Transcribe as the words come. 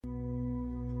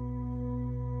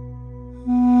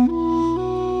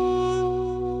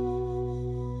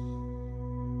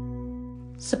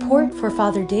Support for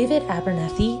Father David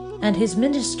Abernethy and his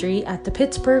ministry at the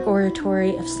Pittsburgh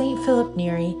Oratory of St. Philip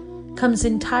Neri comes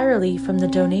entirely from the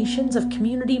donations of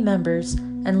community members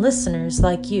and listeners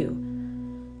like you.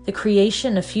 The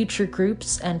creation of future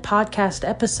groups and podcast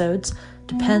episodes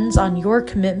depends on your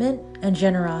commitment and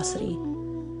generosity.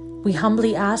 We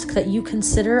humbly ask that you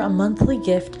consider a monthly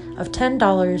gift of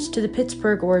 $10 to the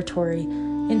Pittsburgh Oratory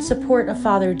in support of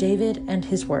Father David and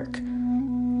his work.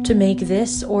 To make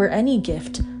this or any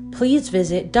gift, please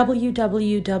visit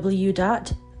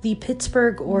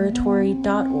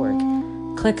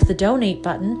www.thepittsburghoratory.org, click the donate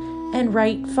button, and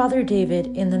write Father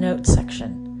David in the notes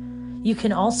section. You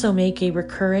can also make a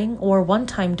recurring or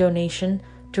one-time donation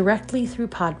directly through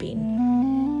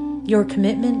Podbean. Your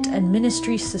commitment and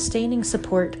ministry-sustaining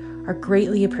support are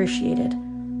greatly appreciated.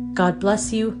 God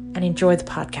bless you and enjoy the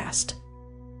podcast.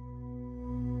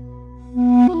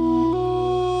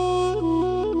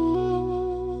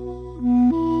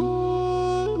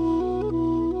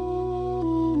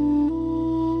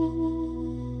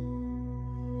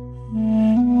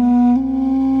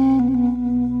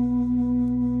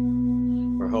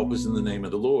 Our help is in the name of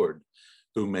the Lord,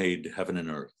 who made heaven and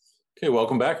earth. Okay,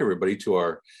 welcome back, everybody, to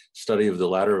our study of the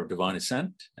Ladder of Divine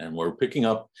Ascent. And we're picking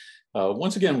up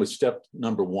once again with step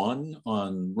number 1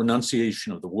 on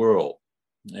renunciation of the world.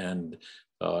 And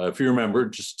if you remember,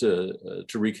 just to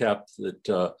recap, that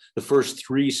the first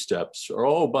 3 steps are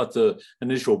all about the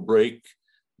initial break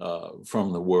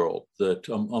from the world that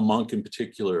a monk in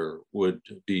particular would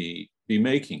be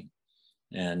making.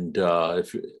 And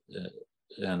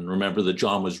and remember that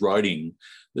John was writing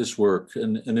this work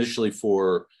initially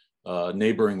for a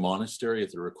neighboring monastery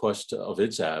at the request of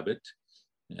its abbot,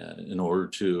 in order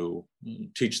to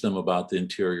teach them about the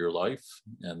interior life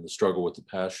and the struggle with the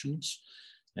passions.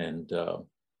 And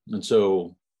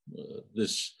so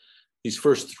these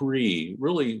first 3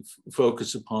 really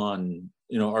focus upon,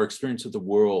 our experience of the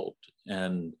world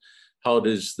and how it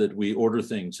is that we order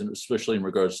things, and especially in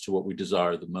regards to what we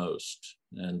desire the most,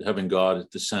 and having God at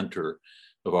the center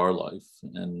of our life.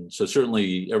 And so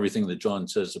certainly everything that John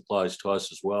says applies to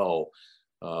us as well.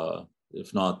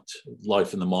 If not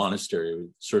life in the monastery, we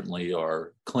certainly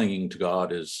are clinging to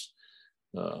God as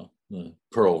the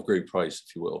pearl of great price,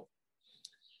 if you will.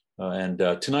 And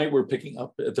tonight we're picking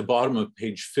up at the bottom of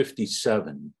page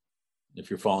 57. If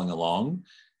you're following along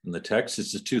in the text,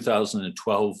 it's the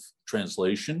 2012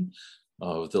 translation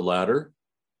of the Ladder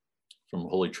from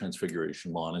Holy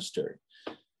Transfiguration Monastery.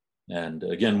 And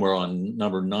again, we're on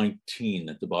number 19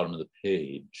 at the bottom of the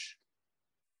page.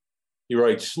 He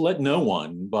writes, "Let no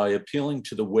one, by appealing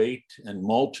to the weight and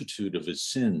multitude of his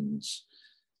sins,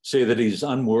 say that he's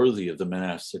unworthy of the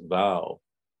monastic vow,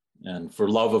 and for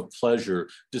love of pleasure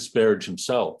disparage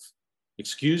himself,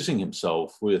 excusing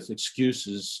himself with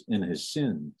excuses in his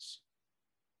sins.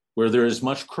 Where there is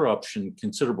much corruption,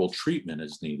 considerable treatment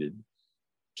is needed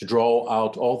to draw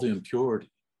out all the impurity.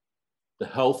 The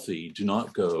healthy do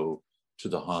not go to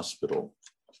the hospital."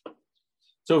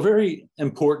 So a very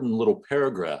important little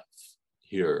paragraph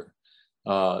here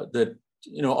that,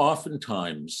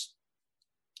 oftentimes,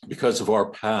 because of our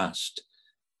past,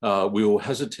 we will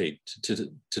hesitate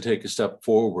to take a step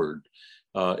forward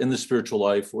in the spiritual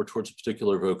life or towards a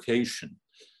particular vocation.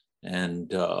 And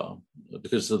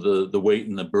because of the weight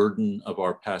and the burden of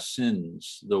our past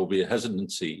sins, there will be a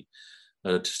hesitancy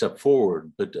to step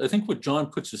forward. But I think what John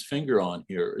puts his finger on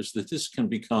here is that this can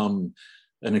become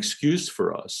an excuse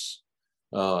for us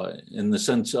in the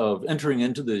sense of entering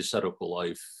into the ascetical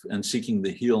life and seeking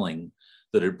the healing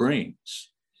that it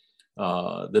brings,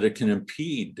 that it can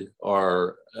impede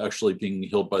our actually being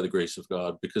healed by the grace of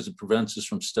God, because it prevents us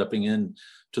from stepping in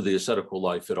to the ascetical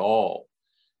life at all.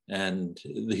 And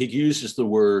he uses the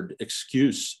word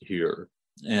excuse here.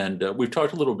 And we've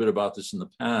talked a little bit about this in the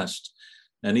past,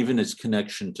 and even its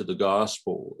connection to the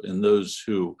gospel, and those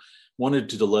who wanted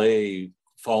to delay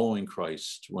following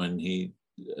Christ when he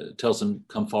tells them,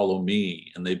 "Come follow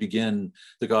me." And they begin,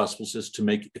 the gospel says, to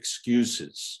make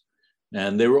excuses.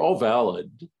 And they were all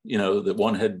valid, that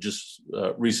one had just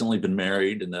recently been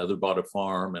married and the other bought a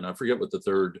farm. And I forget what the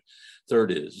third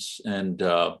is. And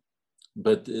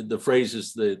but the phrase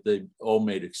is that they all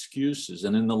made excuses.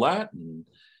 And in the Latin,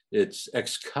 it's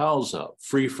ex causa,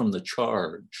 free from the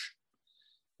charge.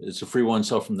 It's to free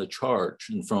oneself from the charge,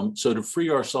 and so to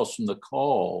free ourselves from the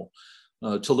call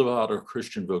to live out our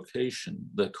Christian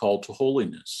vocation, the call to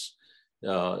holiness,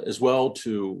 as well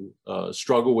to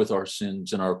struggle with our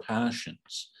sins and our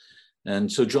passions.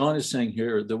 And so John is saying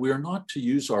here that we are not to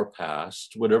use our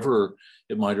past, whatever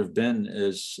it might have been,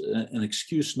 as an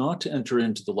excuse not to enter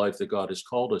into the life that God has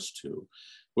called us to,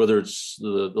 whether it's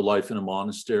the life in a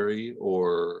monastery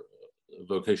or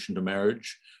vocation to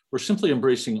marriage, or simply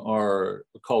embracing our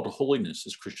call to holiness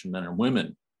as Christian men and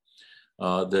women.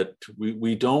 That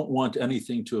we don't want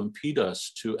anything to impede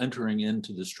us to entering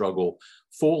into the struggle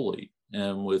fully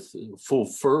and with full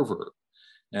fervor.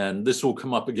 And this will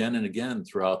come up again and again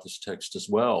throughout this text as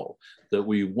well, that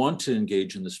we want to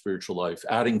engage in the spiritual life,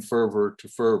 adding fervor to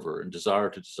fervor and desire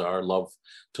to desire, love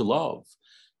to love.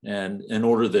 And in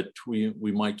order that we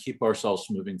might keep ourselves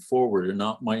moving forward and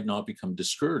might not become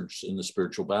discouraged in the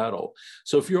spiritual battle.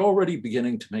 So if you're already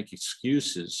beginning to make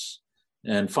excuses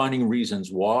and finding reasons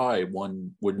why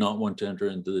one would not want to enter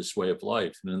into this way of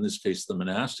life, and in this case, the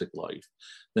monastic life,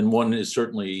 then one is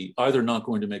certainly either not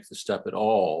going to make the step at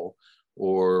all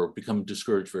or become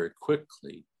discouraged very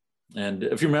quickly. And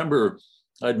if you remember,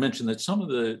 I'd mentioned that some of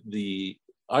the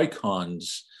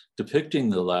icons depicting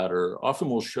the ladder often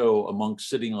will show a monk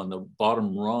sitting on the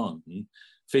bottom rung,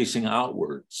 facing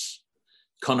outwards,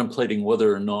 contemplating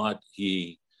whether or not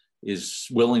he is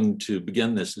willing to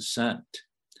begin this ascent.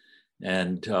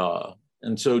 And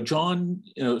so John,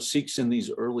 seeks in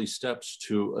these early steps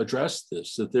to address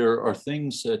this, that there are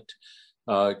things that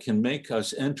can make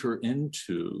us enter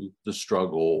into the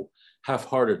struggle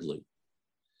half-heartedly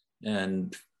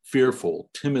and fearful,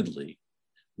 timidly.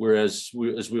 Whereas,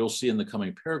 as we'll see in the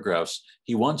coming paragraphs,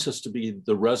 he wants us to be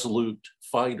the resolute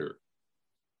fighter,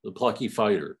 the plucky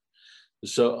fighter.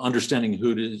 So understanding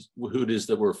who it is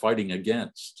that we're fighting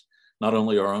against, not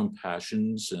only our own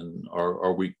passions and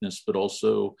our weakness, but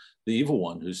also the evil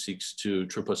one who seeks to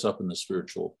trip us up in the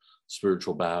spiritual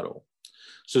battle.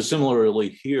 So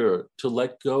similarly here, to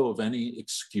let go of any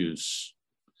excuse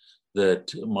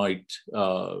that might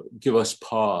give us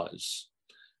pause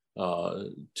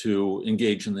to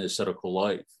engage in the ascetical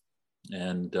life,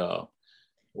 and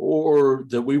or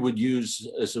that we would use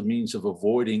as a means of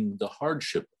avoiding the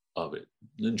hardship of it.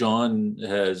 John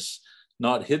has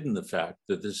not hidden the fact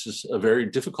that this is a very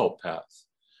difficult path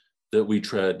that we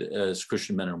tread as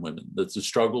Christian men and women, that the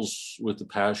struggles with the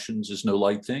passions is no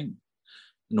light thing,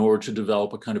 in order to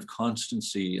develop a kind of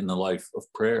constancy in the life of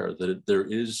prayer, that there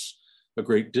is a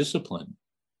great discipline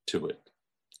to it.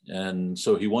 And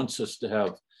so he wants us to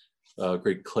have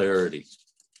great clarity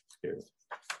here.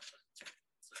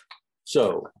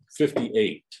 So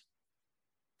 58.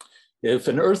 If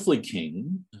an earthly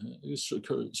king, sort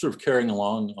of carrying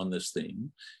along on this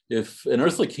theme, if an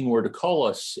earthly king were to call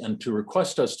us and to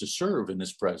request us to serve in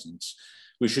his presence,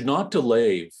 we should not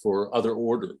delay for other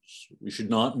orders. We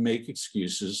should not make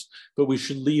excuses, but we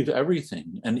should leave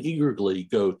everything and eagerly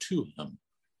go to him.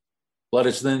 Let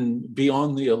us then be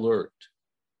on the alert,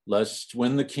 lest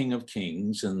when the King of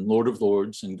Kings and Lord of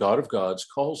Lords and God of Gods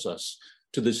calls us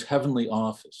to this heavenly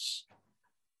office,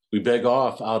 we beg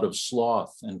off out of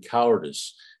sloth and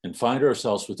cowardice and find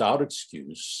ourselves without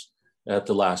excuse at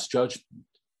the last judgment.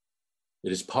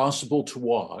 It is possible to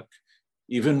walk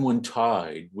even when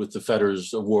tied with the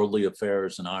fetters of worldly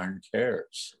affairs and iron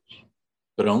cares,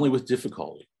 but only with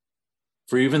difficulty.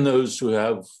 For even those who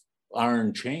have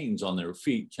iron chains on their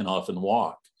feet can often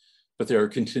walk, but they are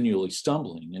continually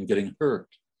stumbling and getting hurt.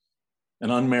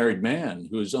 An unmarried man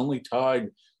who is only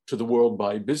tied to the world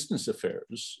by business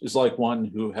affairs is like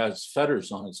one who has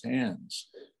fetters on his hands.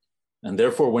 And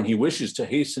therefore, when he wishes to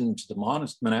hasten to the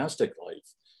monastic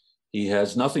life, he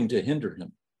has nothing to hinder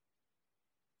him.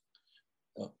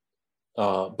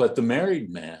 But the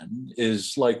married man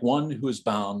is like one who is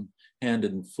bound hand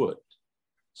and foot.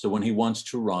 So when he wants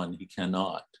to run, he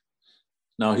cannot.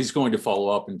 Now, he's going to follow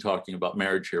up in talking about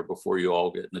marriage here before you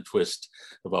all get in a twist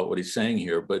about what he's saying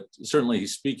here. But certainly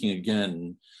he's speaking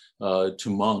again to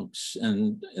monks,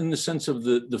 and in the sense of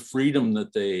the freedom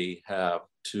that they have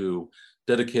to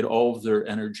dedicate all of their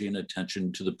energy and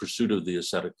attention to the pursuit of the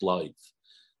ascetic life,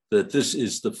 that this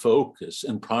is the focus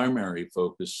and primary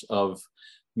focus of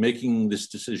making this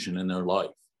decision in their life,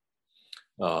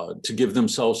 to give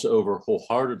themselves over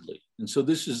wholeheartedly. And so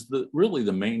this is really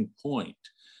the main point,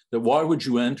 that why would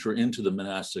you enter into the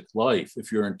monastic life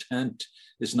if your intent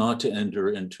is not to enter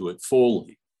into it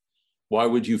fully? Why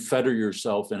would you fetter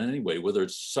yourself in any way, whether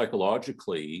it's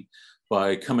psychologically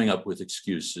by coming up with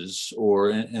excuses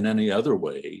or in any other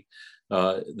way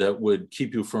that would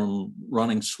keep you from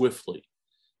running swiftly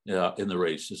in the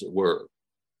race, as it were?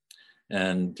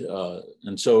 And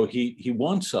so he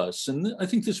wants us, and I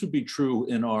think this would be true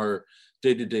in our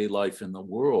day-to-day life in the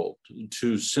world,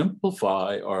 to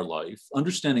simplify our life,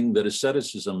 understanding that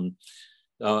asceticism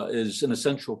is an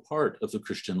essential part of the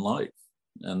Christian life.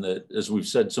 And that, as we've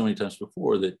said so many times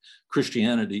before, that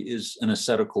Christianity is an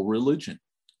ascetical religion.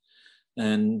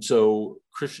 And so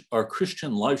our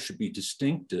Christian life should be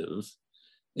distinctive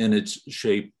in its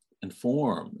shape and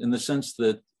form, in the sense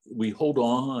that we hold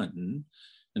on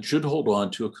and should hold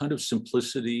on to a kind of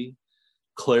simplicity,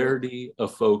 clarity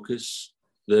of focus,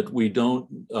 that we don't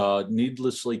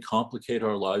needlessly complicate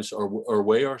our lives or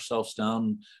weigh ourselves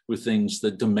down with things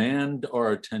that demand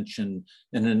our attention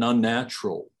in an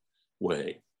unnatural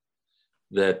way.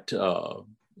 That,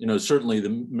 certainly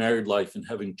the married life and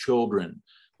having children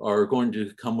are going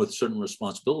to come with certain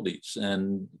responsibilities,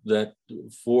 and that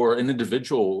for an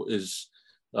individual is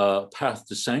a path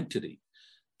to sanctity.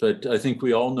 But I think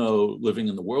we all know, living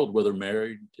in the world, whether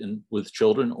married and with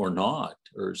children or not,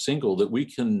 or single, that we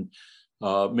can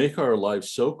make our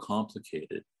lives so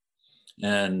complicated,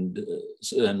 and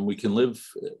we can live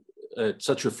at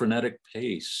such a frenetic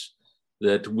pace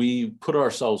that we put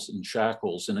ourselves in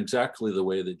shackles in exactly the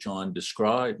way that John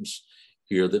describes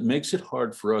here, that makes it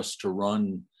hard for us to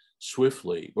run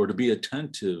swiftly or to be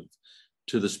attentive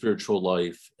to the spiritual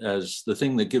life as the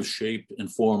thing that gives shape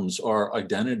and forms our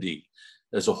identity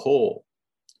as a whole.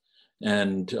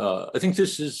 And I think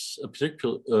this is a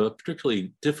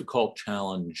particularly difficult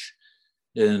challenge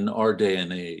in our day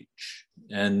and age.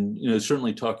 And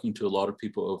certainly talking to a lot of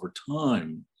people over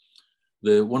time,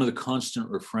 one of the constant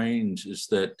refrains is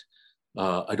that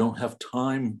I don't have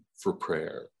time for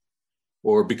prayer,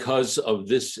 or because of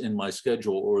this in my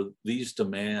schedule or these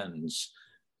demands,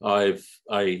 I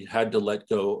had to let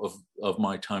go of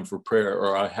my time for prayer,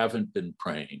 or I haven't been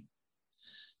praying.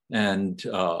 And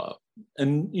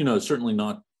certainly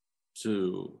not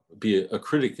to be a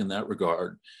critic in that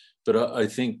regard, but I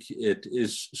think it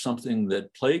is something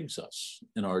that plagues us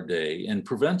in our day and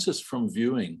prevents us from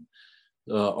viewing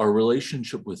our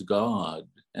relationship with God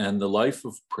and the life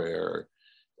of prayer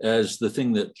as the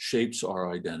thing that shapes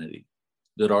our identity,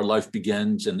 that our life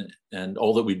begins and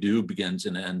all that we do begins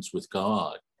and ends with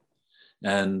God,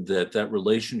 and that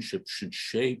relationship should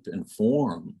shape and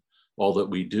form all that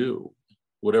we do,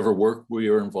 whatever work we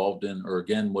are involved in, or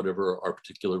again, whatever our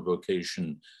particular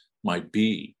vocation might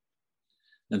be.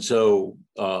 And so,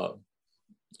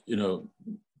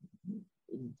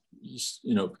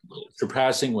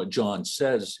 surpassing what John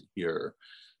says here,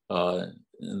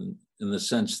 in the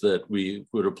sense that we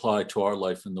would apply to our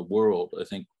life in the world, I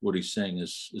think what he's saying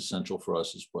is essential for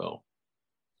us as well.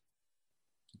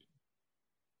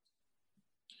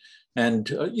 And,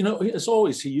 as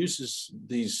always, he uses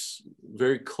these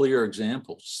very clear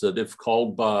examples that if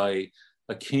called by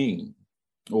a king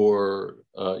or,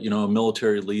 a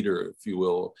military leader, if you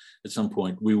will, at some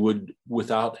point, we would,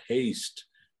 without haste,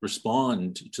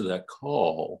 respond to that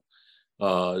call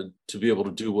to be able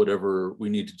to do whatever we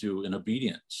need to do in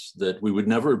obedience, that we would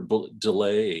never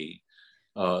delay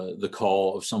the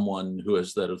call of someone who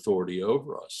has that authority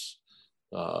over us.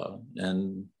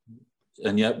 And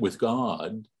yet with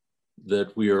God,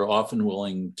 that we are often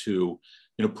willing to,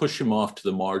 push him off to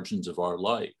the margins of our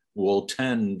life. We'll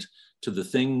tend to the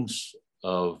things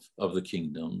of the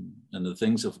kingdom and the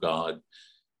things of God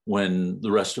when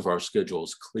the rest of our schedule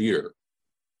is clear.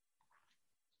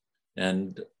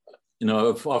 And,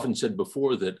 I've often said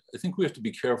before that I think we have to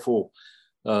be careful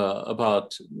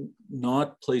about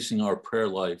not placing our prayer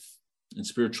life and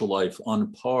spiritual life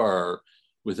on par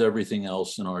with everything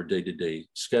else in our day-to-day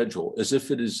schedule, as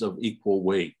if it is of equal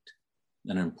weight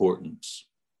and importance.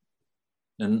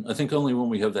 And I think only when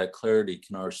we have that clarity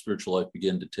can our spiritual life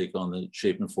begin to take on the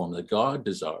shape and form that God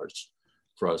desires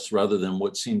for us, rather than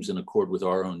what seems in accord with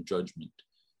our own judgment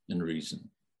and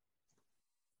reason.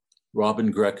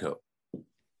 Robin Greco.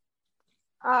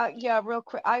 Yeah, real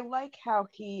quick. I like how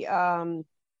he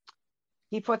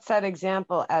puts that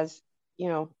example as,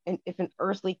 if an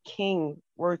earthly king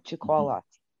were to call us.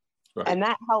 Right. And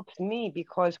that helps me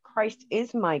because Christ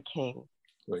is my king.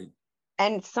 Right.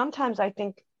 And sometimes I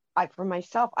think for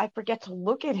myself, I forget to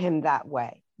look at him that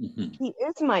way. Mm-hmm. He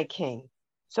is my king.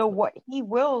 So what he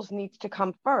wills needs to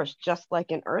come first, just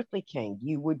like an earthly king.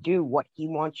 You would do what he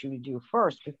wants you to do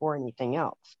first before anything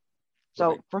else.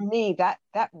 So for me, that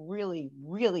really,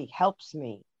 really helps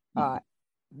me,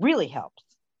 really helps.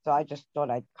 So I just thought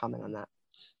I'd comment on that.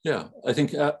 Yeah, I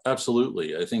think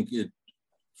absolutely. I think it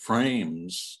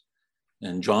frames,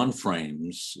 and John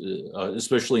frames,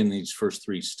 especially in these first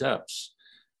three steps,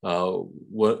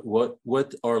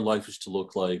 what our life is to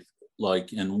look like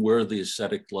and where the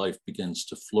ascetic life begins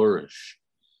to flourish.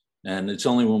 And it's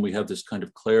only when we have this kind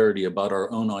of clarity about our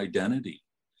own identity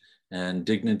and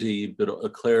dignity, but a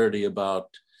clarity about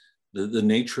the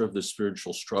nature of the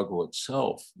spiritual struggle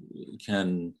itself,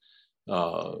 can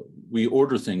we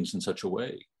order things in such a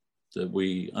way that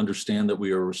we understand that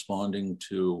we are responding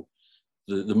to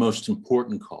the most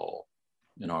important call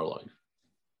in our life.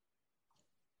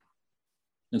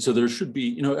 And so there should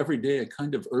be, every day a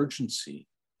kind of urgency,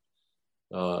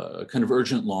 a kind of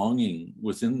urgent longing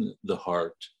within the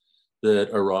heart that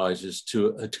arises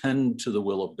to attend to the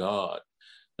will of God.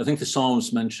 I think the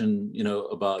Psalms mention,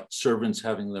 about servants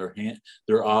having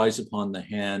their eyes upon the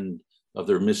hand of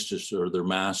their mistress or their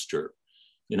master,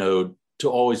 to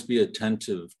always be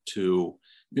attentive to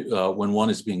when one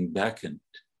is being beckoned.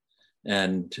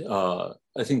 And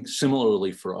I think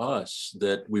similarly for us,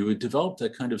 that we would develop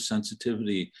that kind of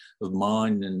sensitivity of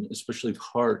mind and especially of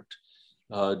heart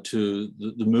to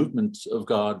the movements of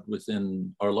God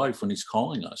within our life when he's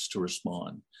calling us to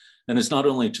respond. And it's not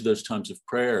only to those times of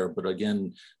prayer, but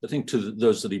again, I think to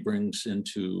those that he brings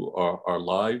into our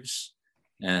lives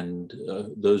and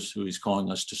those who he's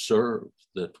calling us to serve,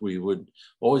 that we would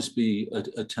always be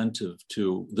attentive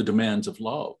to the demands of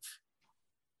love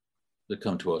that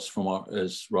come to us from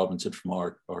as Robin said, from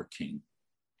our King.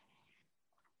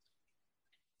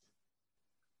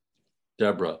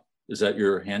 Deborah, is that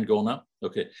your hand going up?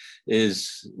 Okay.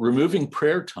 Is removing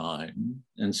prayer time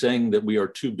and saying that we are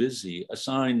too busy a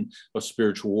sign of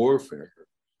spiritual warfare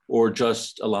or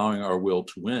just allowing our will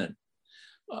to win?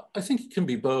 I think it can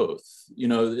be both,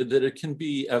 that it can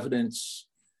be evidence,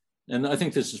 and I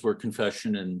think this is where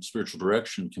confession and spiritual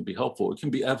direction can be helpful. It can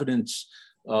be evidence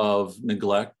of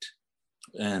neglect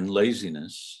and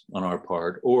laziness on our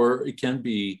part, or it can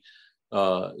be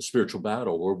spiritual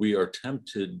battle where we are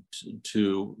tempted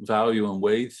to value and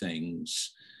weigh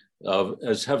things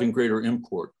as having greater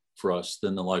import for us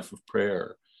than the life of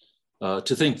prayer.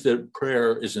 To think that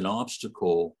prayer is an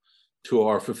obstacle to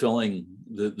our fulfilling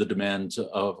the demands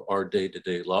of our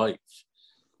day-to-day life.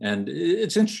 And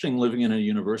it's interesting living in a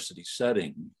university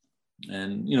setting.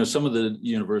 And, some of the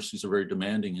universities are very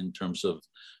demanding in terms of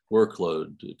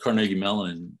workload. Carnegie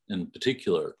Mellon in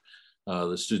particular,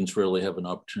 the students rarely have an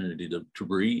opportunity to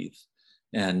breathe.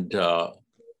 And,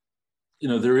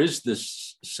 there is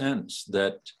this sense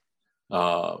that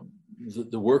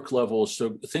the work level,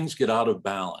 so things get out of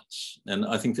balance. And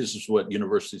I think this is what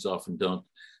universities often don't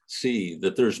see,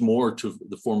 that there's more to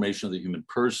the formation of the human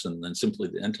person than simply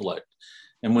the intellect.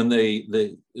 And when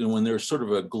when there's sort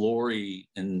of a glory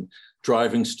in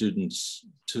driving students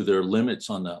to their limits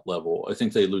on that level, I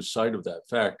think they lose sight of that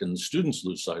fact, and the students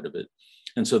lose sight of it.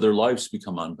 And so their lives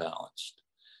become unbalanced.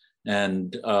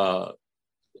 And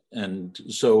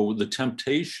so the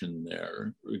temptation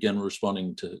there, again,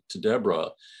 responding to Deborah,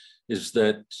 is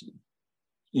that,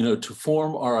 to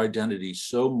form our identity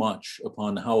so much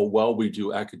upon how well we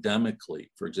do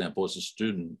academically, for example, as a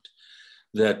student,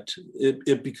 that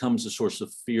it becomes a source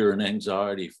of fear and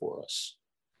anxiety for us.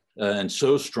 And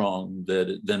so strong that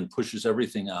it then pushes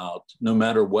everything out, no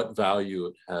matter what value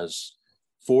it has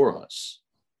for us.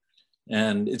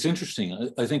 And it's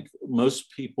interesting, I think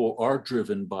most people are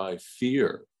driven by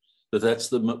fear, that's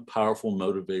the powerful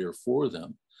motivator for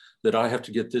them, that I have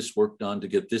to get this work done to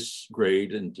get this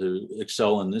grade and to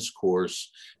excel in this course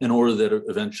in order that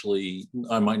eventually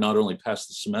I might not only pass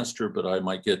the semester, but I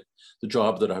might get the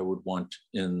job that I would want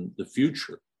in the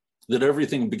future. That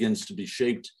everything begins to be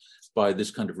shaped by this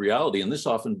kind of reality. And this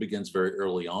often begins very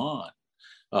early on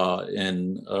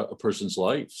in a person's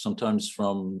life, sometimes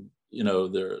from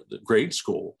the grade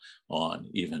school on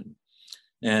even.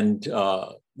 And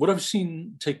what I've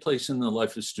seen take place in the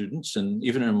life of students, and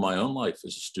even in my own life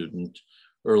as a student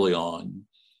early on,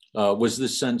 was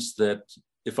this sense that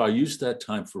if I used that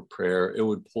time for prayer, it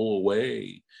would pull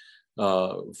away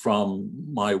from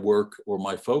my work or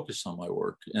my focus on my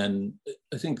work. And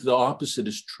I think the opposite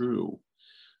is true.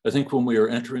 I think when we are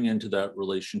entering into that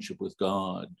relationship with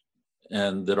God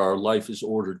and that our life is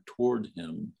ordered toward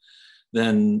him,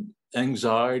 then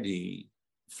anxiety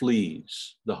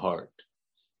flees the heart.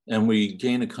 And we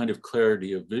gain a kind of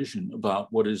clarity of vision about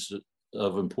what is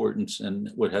of importance and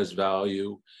what has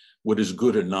value, what is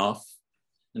good enough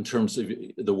in terms of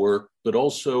the work, but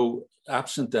also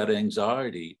absent that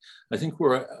anxiety, I think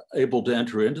we're able to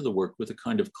enter into the work with a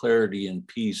kind of clarity and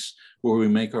peace where we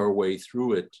make our way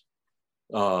through it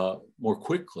more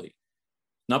quickly,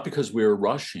 not because we are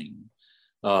rushing,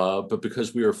 but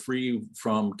because we are free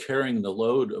from carrying the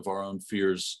load of our own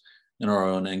fears and our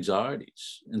own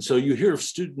anxieties. And so you hear of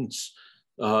students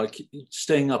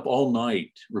staying up all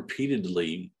night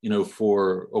repeatedly,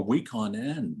 for a week on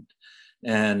end,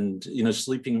 and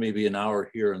sleeping maybe an hour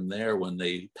here and there when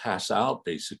they pass out,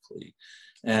 basically.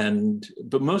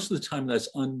 But most of the time that's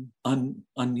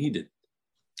unneeded.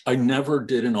 I never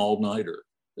did an all-nighter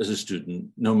as a student,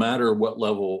 no matter what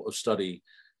level of study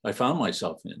I found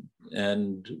myself in.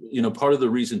 And, part of the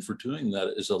reason for doing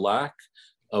that is a lack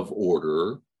of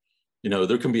order.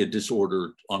 There can be a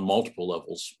disorder on multiple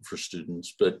levels for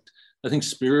students, but I think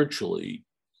spiritually,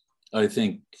 what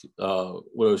I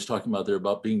was talking about there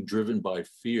about being driven by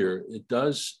fear, it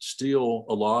does steal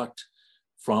a lot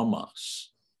from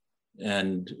us.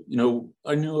 And,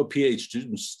 I knew a PhD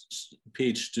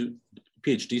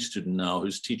student now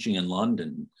who's teaching in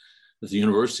London at the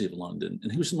University of London.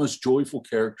 And he was the most joyful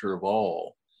character of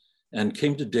all and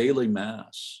came to daily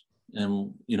mass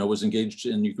and, was engaged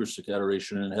in Eucharistic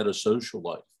adoration and had a social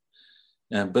life.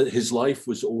 But his life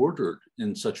was ordered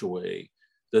in such a way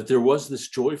that there was this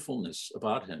joyfulness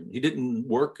about him. He didn't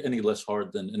work any less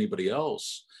hard than anybody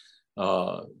else,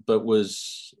 but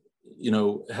was,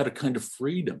 had a kind of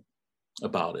freedom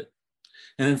about it.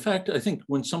 And in fact, I think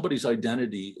when somebody's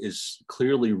identity is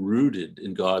clearly rooted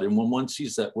in God, and when one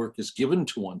sees that work is given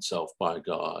to oneself by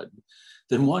God,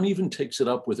 then one even takes it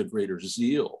up with a greater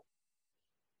zeal.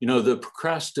 The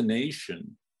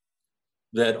procrastination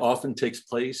that often takes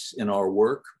place in our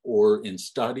work or in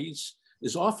studies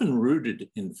is often rooted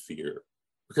in fear,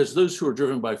 because those who are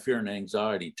driven by fear and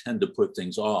anxiety tend to put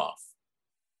things off.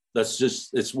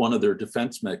 It's one of their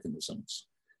defense mechanisms.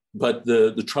 But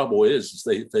the trouble is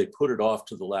they put it off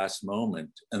to the last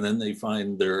moment, and then they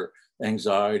find their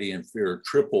anxiety and fear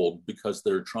tripled because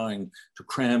they're trying to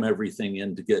cram everything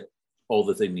in to get all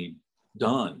that they need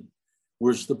done.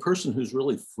 Whereas the person who's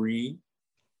really free,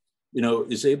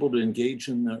 is able to engage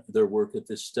in their work at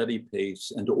this steady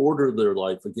pace and to order their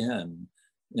life again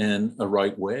in a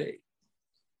right way.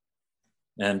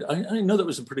 And I know that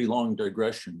was a pretty long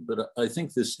digression, but I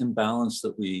think this imbalance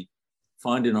that we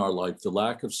find in our life, the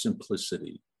lack of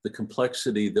simplicity, the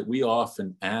complexity that we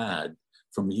often add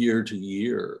from year to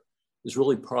year, is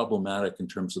really problematic in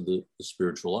terms of the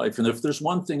spiritual life. And if there's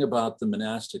one thing about the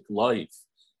monastic life,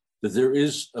 that there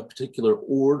is a particular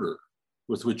order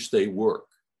with which they work.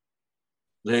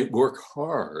 They work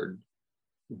hard,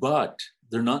 but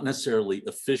they're not necessarily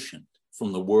efficient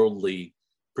from the worldly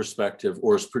perspective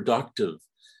or as productive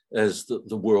as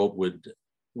the world would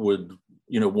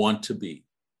want to be.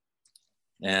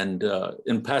 And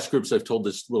in past groups, I've told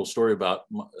this little story about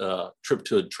a trip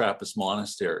to a Trappist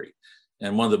monastery.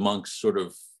 And one of the monks sort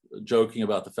of joking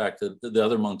about the fact that the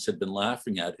other monks had been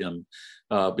laughing at him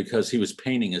because he was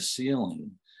painting a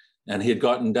ceiling. And he had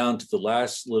gotten down to the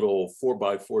last little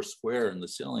 4x4 square in the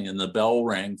ceiling, and the bell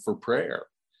rang for prayer.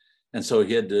 And so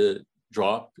he had to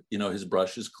drop, his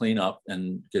brushes, clean up,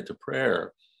 and get to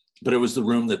prayer. But it was the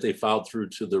room that they filed through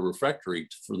to the refectory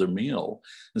for their meal.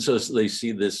 And so they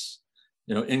see this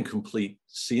incomplete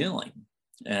ceiling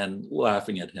and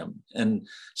laughing at him. And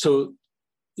so,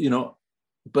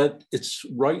 but it's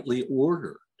rightly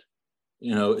ordered.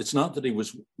 It's not that he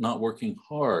was not working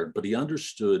hard, but he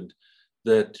understood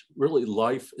that really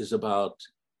life is about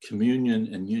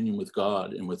communion and union with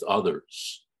God and with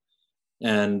others.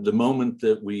 And the moment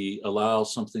that we allow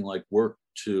something like work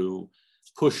to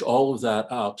push all of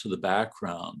that out to the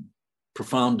background,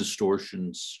 profound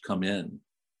distortions come in.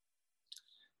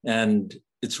 And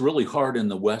it's really hard in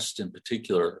the West in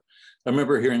particular. I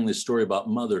remember hearing this story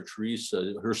about Mother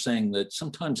Teresa, her saying that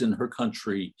sometimes in her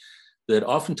country, that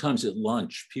oftentimes at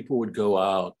lunch, people would go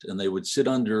out and they would sit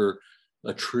under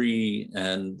a tree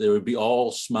and there would be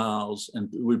all smiles and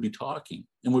we'd be talking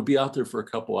and would be out there for a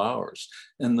couple hours.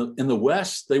 And in the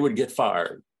West, they would get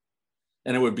fired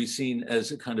and it would be seen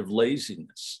as a kind of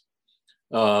laziness.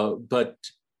 But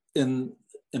in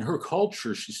her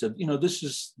culture, she said, this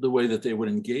is the way that they would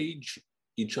engage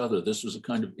each other. This was a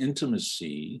kind of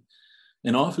intimacy,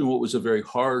 and often what was a very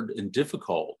hard and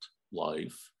difficult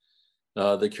life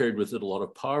that carried with it a lot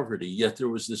of poverty, yet there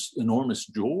was this enormous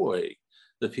joy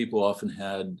that people often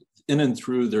had in and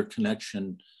through their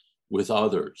connection with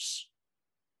others.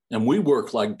 And we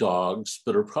work like dogs,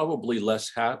 but are probably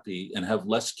less happy and have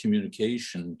less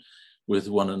communication with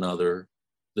one another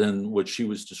than what she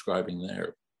was describing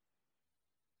there.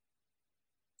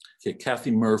 Okay, Kathy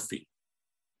Murphy.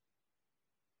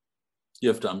 You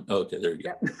have to, okay, there you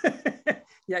go.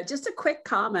 Yeah, just a quick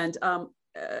comment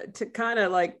to kind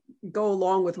of go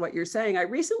along with what you're saying. I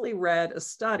recently read a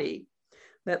study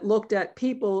that looked at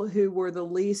people who were the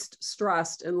least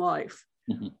stressed in life.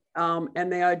 Mm-hmm.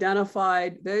 And they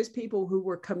identified those people who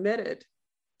were committed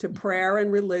to prayer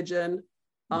and religion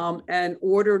and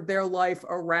ordered their life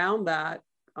around that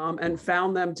and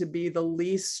found them to be the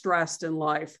least stressed in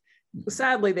life.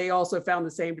 Sadly, they also found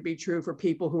the same to be true for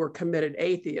people who are committed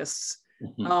atheists.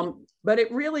 Mm-hmm. But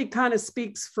it really kind of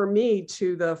speaks for me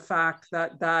to the fact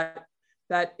that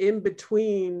in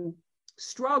between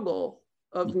struggle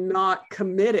of not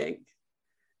committing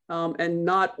and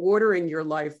not ordering your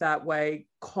life that way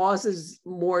causes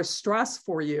more stress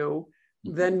for you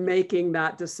than making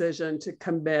that decision to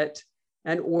commit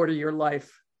and order your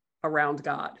life around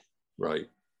God. Right.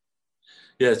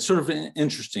 Yeah, it's sort of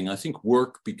interesting. I think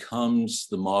work becomes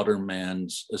the modern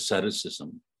man's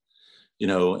asceticism,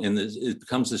 and it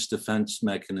becomes this defense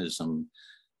mechanism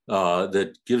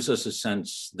that gives us a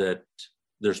sense that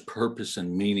there's purpose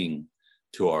and meaning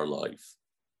to our life.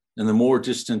 And the more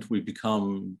distant we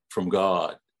become from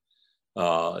God,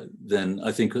 then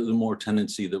I think the more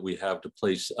tendency that we have to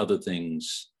place other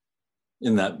things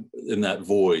in that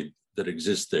void that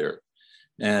exists there.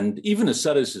 And even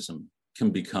asceticism can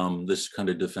become this kind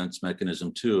of defense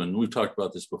mechanism too. And we've talked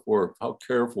about this before, how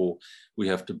careful we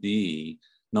have to be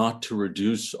not to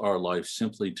reduce our life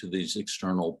simply to these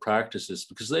external practices,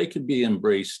 because they could be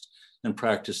embraced and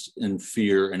practiced in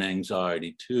fear and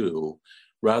anxiety too,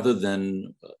 rather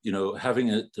than having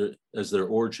it as their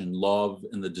origin love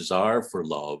and the desire for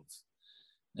love,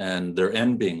 and their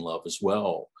end being love as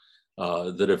well.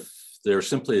 That if they're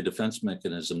simply a defense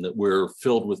mechanism, that we're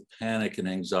filled with panic and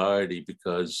anxiety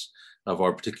because of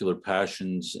our particular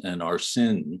passions and our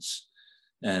sins,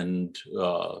 and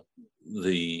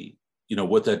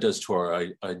what that does to our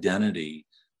identity,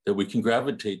 that we can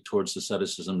gravitate towards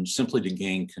asceticism simply to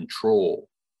gain control,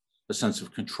 a sense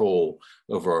of control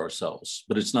over ourselves.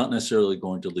 But it's not necessarily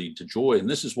going to lead to joy. And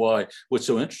this is why what's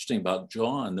so interesting about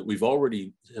John, that we've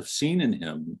already have seen in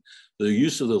him the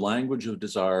use of the language of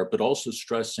desire, but also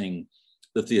stressing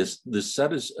that the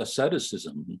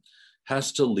asceticism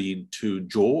has to lead to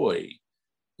joy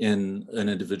in an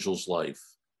individual's life.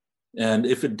 And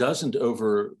if it doesn't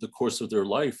over the course of their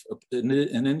life, an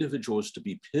individual is to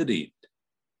be pitied.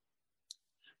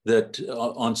 That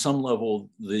on some level,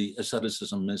 the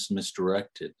asceticism is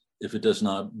misdirected if it does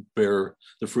not bear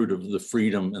the fruit of the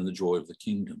freedom and the joy of the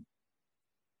kingdom.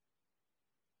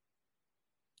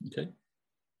 Okay.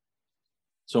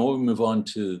 So we'll move on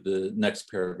to the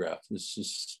next paragraph. This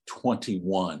is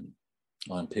 21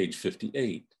 on page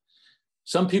 58.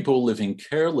 Some people living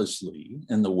carelessly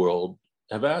in the world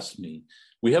have asked me,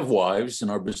 we have wives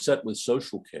and are beset with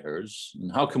social cares,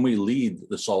 and how can we lead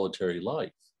the solitary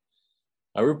life?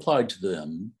 I replied to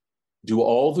them, do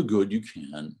all the good you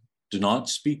can, do not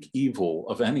speak evil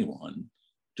of anyone,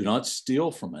 do not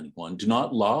steal from anyone, do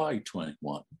not lie to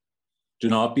anyone, do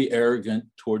not be arrogant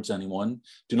towards anyone,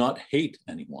 do not hate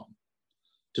anyone,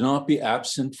 do not be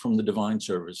absent from the divine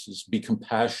services, be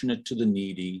compassionate to the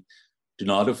needy, do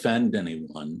not offend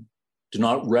anyone, do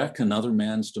not wreck another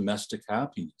man's domestic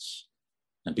happiness,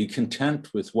 and be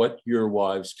content with what your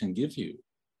wives can give you.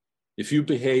 If you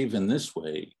behave in this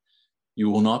way, you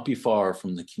will not be far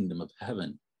from the kingdom of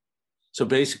heaven. So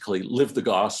basically, live the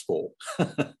gospel,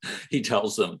 he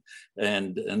tells them,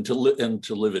 and to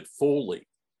live it fully.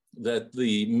 That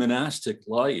the monastic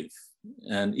life,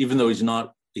 and even though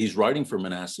he's writing for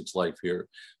monastics life here,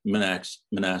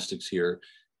 monastics here,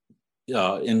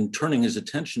 in turning his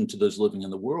attention to those living in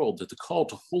the world, that the call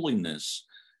to holiness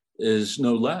is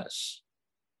no less.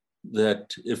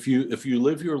 That if you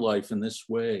live your life in this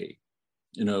way,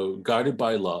 guided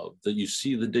by love, that you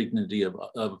see the dignity of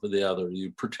the other,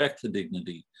 you protect the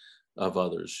dignity of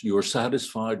others, you are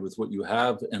satisfied with what you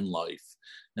have in life,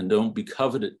 and don't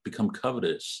become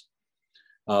covetous,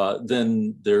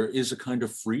 then there is a kind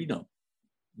of freedom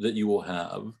that you will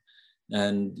have,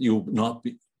 and you will not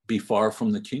be far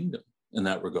from the kingdom in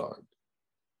that regard.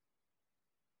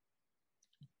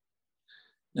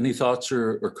 Any thoughts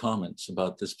or comments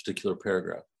about this particular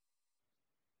paragraph?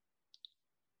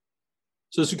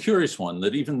 So it's a curious one,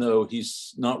 that even though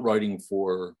he's not writing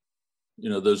for,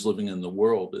 those living in the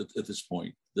world at this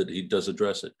point, that he does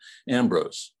address it.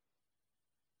 Ambrose.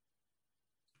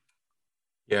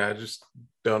 Yeah, I just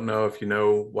don't know if you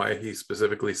know why he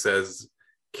specifically says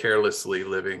carelessly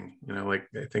living. I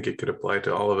think it could apply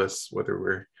to all of us, whether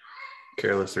we're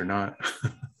careless or not.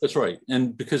 That's right.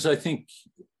 And because I think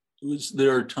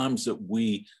there are times that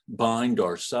we bind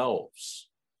ourselves,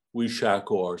 we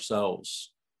shackle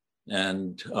ourselves.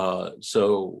 And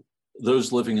so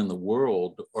those living in the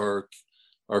world are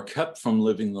kept from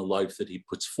living the life that he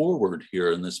puts forward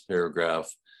here in this paragraph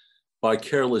by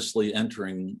carelessly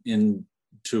entering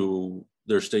into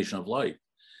their station of life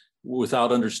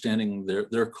without understanding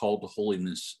their call to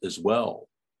holiness as well.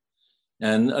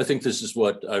 And I think this is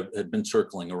what I had been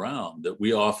circling around, that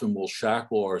we often will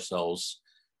shackle ourselves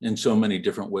in so many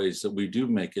different ways that we do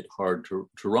make it hard to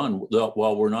run.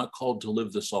 While we're not called to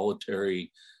live the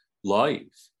solitary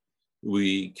life,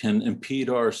 we can impede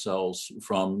ourselves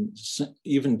from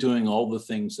even doing all the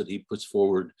things that he puts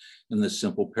forward in this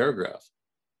simple paragraph.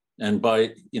 And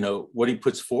by, what he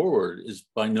puts forward is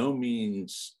by no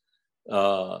means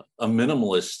a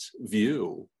minimalist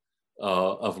view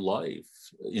of life,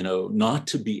 not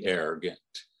to be arrogant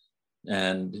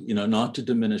and, not to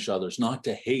diminish others, not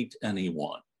to hate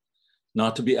anyone,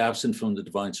 not to be absent from the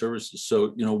divine services.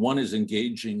 So, one is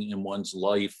engaging in one's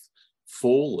life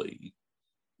fully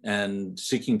and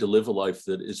seeking to live a life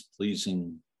that is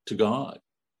pleasing to God.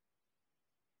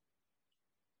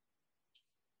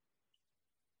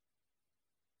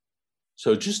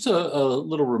 So just a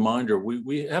little reminder,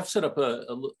 we have set up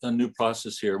a new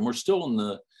process here, and we're still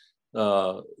in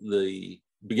the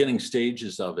beginning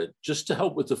stages of it, just to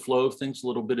help with the flow of things a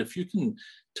little bit. If you can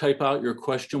type out your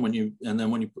question when you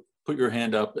put your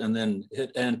hand up and then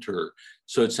hit enter,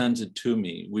 so it sends it to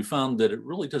me. We found that it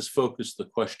really does focus the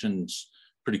questions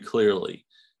pretty clearly.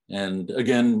 And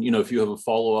again, if you have a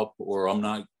follow-up or I'm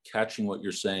not catching what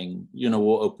you're saying,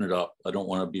 we'll open it up. I don't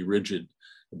want to be rigid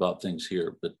about things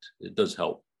here, but it does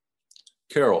help.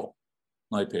 Carol,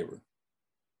 my paper.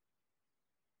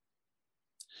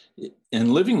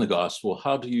 In living the gospel,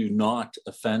 how do you not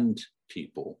offend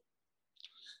people?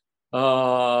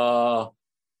 I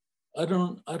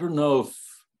don't know if,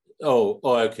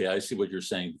 okay, I see what you're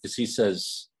saying, because he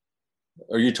says,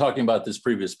 are you talking about this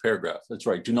previous paragraph? That's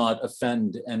right, do not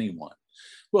offend anyone.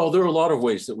 Well, there are a lot of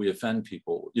ways that we offend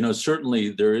people.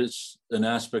 Certainly there is an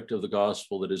aspect of the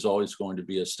gospel that is always going to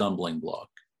be a stumbling block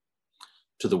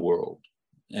to the world.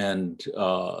 And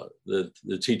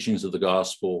the teachings of the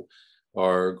gospel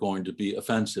are going to be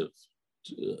offensive.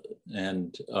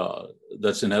 And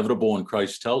that's inevitable, and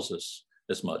Christ tells us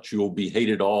as much. You will be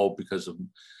hated all because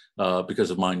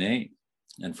of my name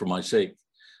and for my sake.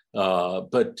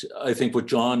 But I think what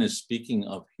John is speaking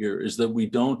of here is that we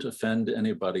don't offend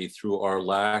anybody through our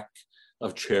lack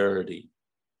of charity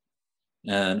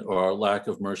or our lack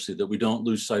of mercy, that we don't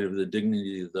lose sight of the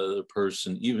dignity of the other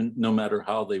person, even no matter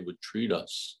how they would treat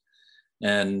us.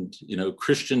 And,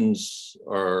 Christians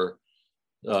are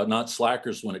not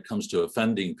slackers when it comes to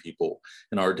offending people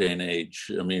in our day and age.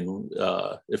 I mean,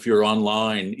 if you're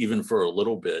online, even for a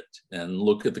little bit, and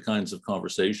look at the kinds of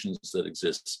conversations that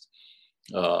exist,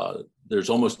 there's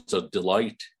almost a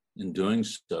delight in doing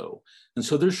so. And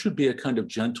so there should be a kind of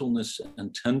gentleness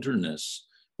and tenderness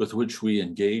with which we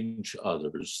engage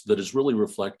others that is really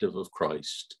reflective of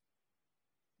Christ.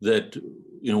 That,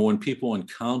 when people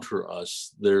encounter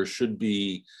us, there should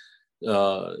be,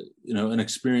 an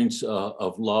experience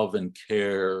of love and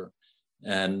care,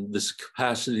 and this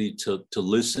capacity to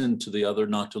listen to the other,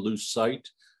 not to lose sight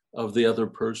of the other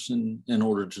person in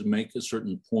order to make a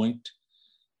certain point.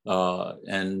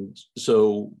 And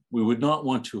so we would not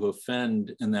want to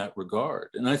offend in that regard.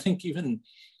 And I think even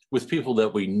with people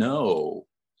that we know,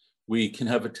 we can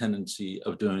have a tendency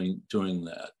of doing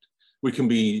that. We can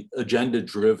be agenda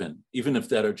driven, even if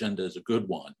that agenda is a good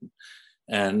one.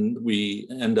 And we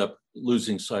end up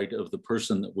losing sight of the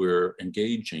person that we're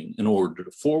engaging in order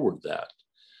to forward that.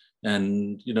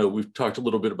 And, we've talked a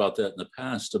little bit about that in the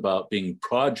past, about being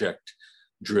project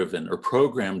driven or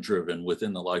program driven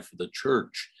within the life of the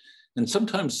church. And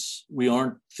sometimes we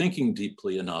aren't thinking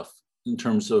deeply enough in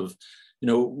terms of,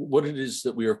 what it is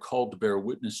that we are called to bear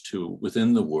witness to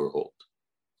within the world,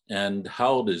 and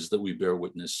how it is that we bear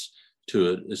witness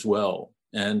to it as well.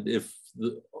 And if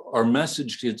our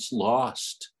message gets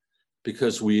lost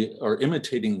because we are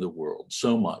imitating the world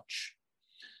so much,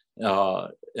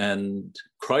 and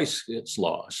Christ gets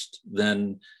lost,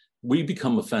 then we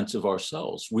become offensive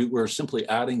ourselves. We're simply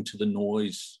adding to the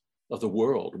noise of the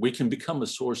world. We can become a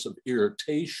source of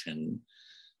irritation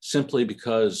simply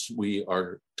because we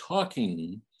are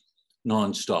talking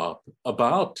nonstop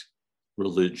about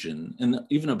religion and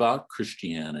even about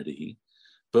Christianity,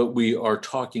 but we are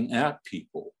talking at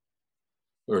people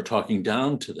or talking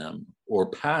down to them or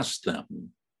past them,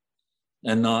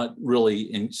 and not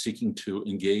really seeking to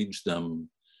engage them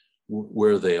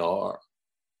where they are.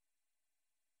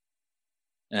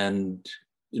 And,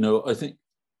 I think,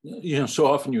 so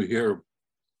often you hear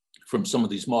from some of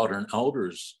these modern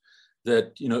elders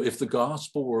that, if the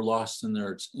gospel were lost in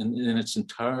its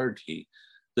entirety,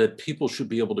 that people should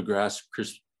be able to grasp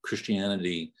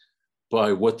Christianity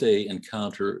by what they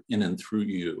encounter in and through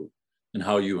you and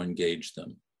how you engage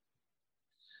them.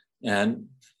 And,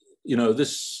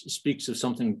 this speaks of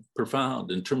something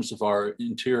profound in terms of our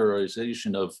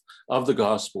interiorization of the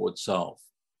gospel itself,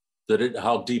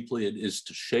 how deeply it is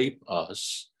to shape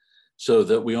us, so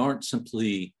that we aren't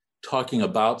simply talking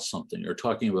about something or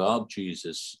talking about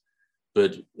Jesus,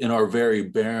 but in our very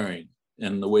bearing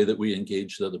and the way that we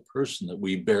engage the other person, that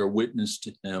we bear witness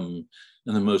to him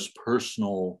in the most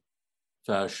personal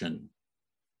fashion.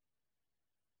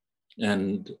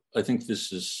 And I think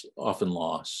this is often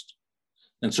lost.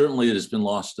 And certainly it has been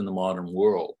lost in the modern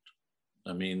world.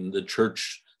 I mean, the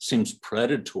church seems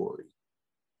predatory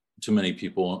to many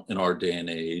people in our day and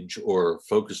age, or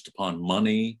focused upon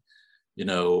money,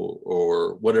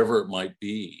 or whatever it might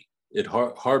be. It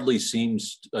hardly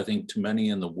seems, I think, to many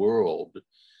in the world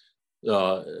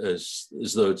as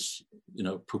though it's,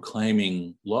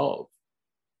 proclaiming love.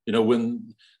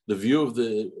 When the view of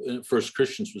the first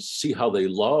Christians was see how they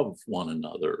love one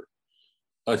another,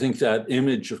 I think that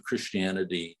image of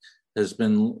Christianity has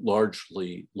been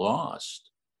largely lost.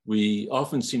 We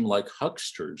often seem like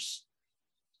hucksters,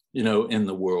 in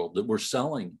the world, that we're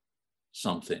selling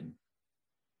something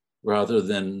rather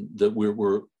than that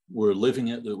we're living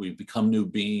it, that we've become new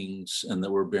beings and that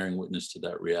we're bearing witness to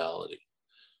that reality.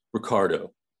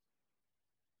 Ricardo.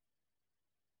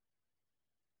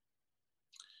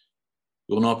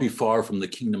 You will not be far from the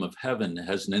kingdom of heaven. It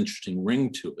has an interesting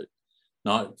ring to it.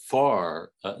 Not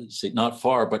far,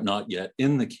 but not yet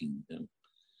in the kingdom.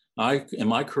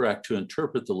 Am I correct to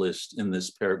interpret the list in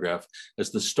this paragraph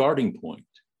as the starting point?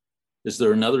 Is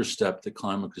there another step that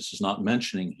Climacus is not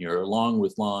mentioning here, along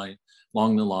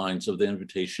the lines of the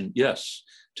invitation, yes,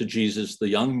 to Jesus, the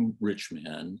young rich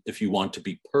man, if you want to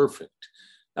be perfect?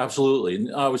 Absolutely.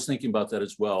 And I was thinking about that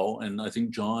as well. And I think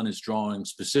John is drawing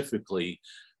specifically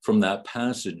from that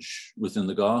passage within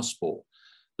the gospel,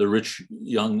 the rich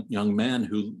young man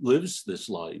who lives this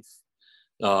life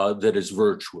that is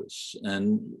virtuous,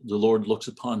 and the Lord looks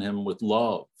upon him with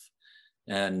love,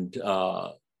 and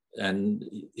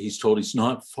he's told he's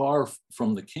not far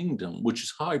from the kingdom, which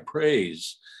is high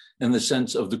praise in the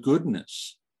sense of the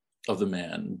goodness of the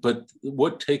man. But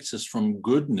what takes us from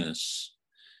goodness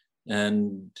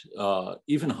and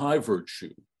even high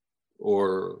virtue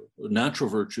or natural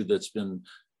virtue that's been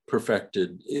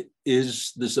perfected, it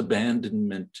is this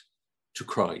abandonment to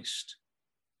Christ.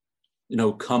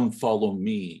 Come follow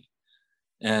me.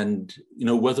 And,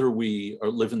 whether we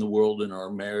live in the world and are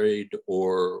married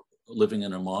or living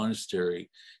in a monastery,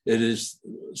 it is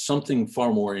something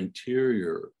far more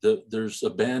interior. There's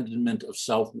abandonment of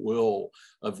self-will,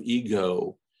 of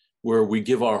ego, where we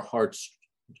give our hearts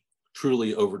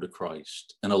truly over to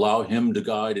Christ and allow him to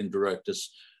guide and direct us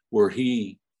where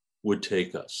he would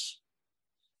take us.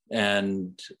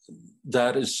 And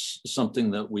that is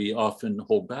something that we often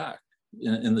hold back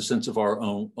in the sense of our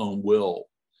own will,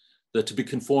 that to be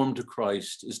conformed to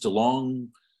Christ is to long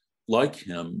like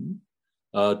him,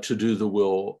 to do the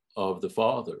will of the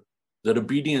Father, that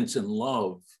obedience and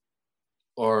love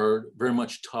are very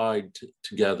much tied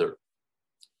together.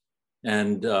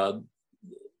 And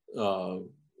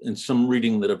in some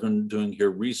reading that I've been doing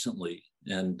here recently,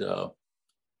 and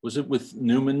was it with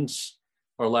Newman's,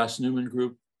 our last Newman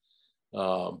group?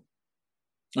 It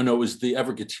was the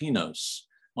Evergetinos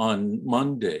on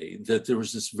Monday, that there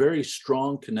was this very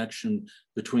strong connection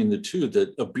between the two,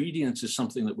 that obedience is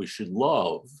something that we should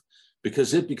love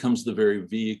because it becomes the very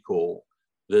vehicle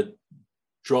that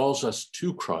draws us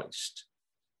to Christ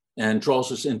and draws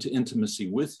us into intimacy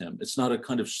with him. It's not a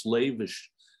kind of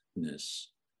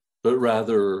slavishness, but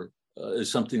rather is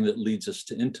something that leads us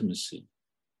to intimacy,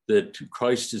 that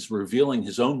Christ is revealing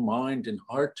his own mind and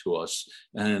heart to us,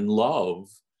 and in love,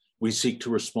 we seek to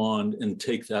respond and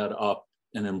take that up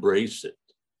and embrace it.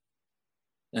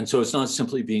 And so it's not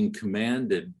simply being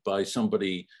commanded by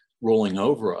somebody rolling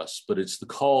over us, but it's the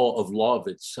call of love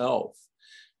itself.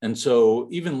 And so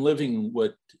even living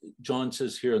what John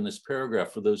says here in this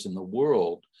paragraph for those in the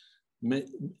world, and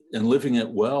living it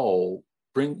well,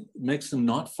 makes them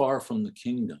not far from the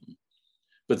kingdom.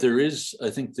 But there is, I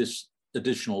think, this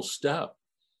additional step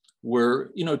where,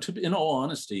 in all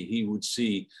honesty, he would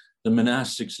see the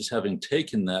monastics as having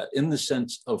taken that in the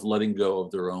sense of letting go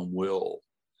of their own will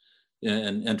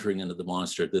and entering into the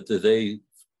monastery, that they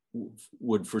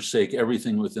would forsake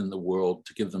everything within the world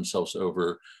to give themselves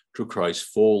over to Christ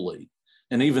fully.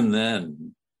 And even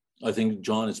then, I think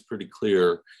John is pretty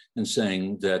clear in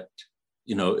saying that,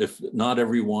 if not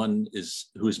everyone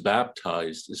who is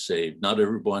baptized is saved, not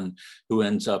everyone who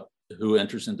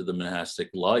enters into the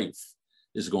monastic life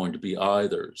is going to be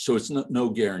either. So it's no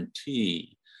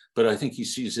guarantee, but I think he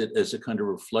sees it as a kind of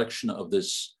reflection of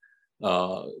this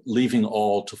leaving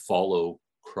all to follow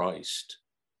Christ.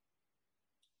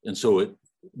 And so it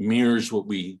mirrors what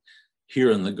we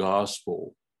hear in the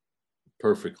gospel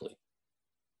perfectly.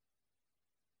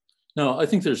 Now, I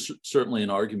think there's certainly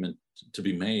an argument to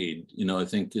be made, I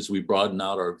think as we broaden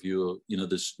out our view of,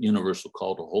 this universal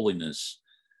call to holiness,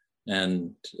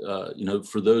 and,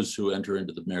 for those who enter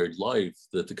into the married life,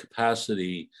 that the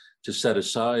capacity to set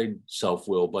aside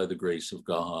self-will by the grace of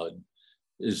God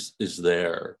is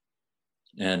there.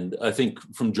 And I think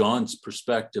from John's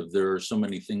perspective, there are so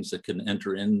many things that can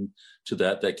enter into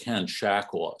that can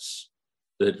shackle us,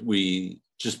 that we,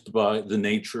 just by the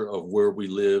nature of where we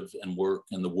live and work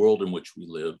and the world in which we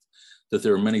live, that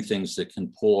there are many things that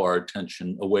can pull our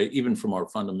attention away, even from our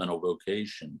fundamental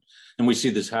vocation. And we see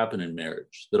this happen in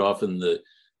marriage, that often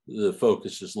the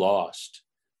focus is lost.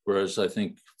 Whereas I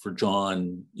think for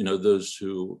John, those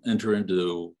who enter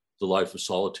into the life of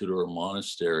solitude or a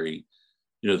monastery,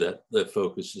 that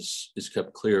focus is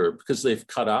kept clear, because they've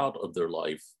cut out of their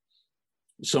life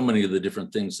so many of the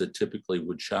different things that typically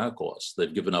would shackle us.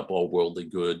 They've given up all worldly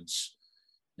goods,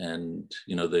 and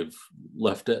they've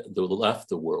left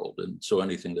the world, and so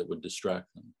anything that would distract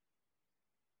them.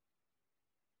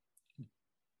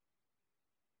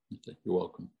 Okay, you're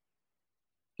welcome.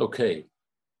 Okay,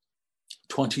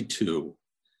 22.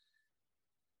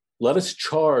 Let us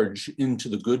charge into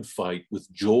the good fight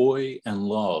with joy and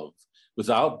love,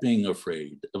 without being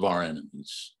afraid of our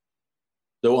enemies.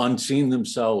 Though unseen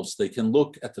themselves, they can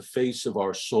look at the face of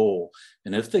our soul,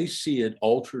 and if they see it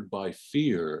altered by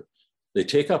fear, they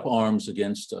take up arms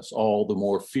against us all the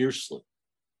more fiercely.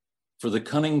 For the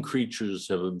cunning creatures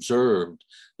have observed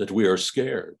that we are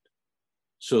scared.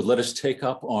 So let us take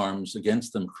up arms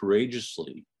against them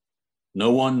courageously.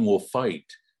 No one will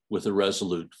fight with a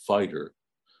resolute fighter.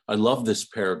 I love this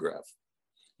paragraph.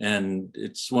 And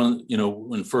it's one,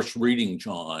 when first reading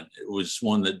John, it was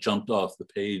one that jumped off the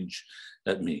page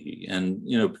at me. And,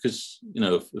 because,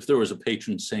 if there was a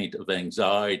patron saint of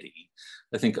anxiety,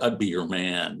 I think I'd be your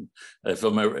man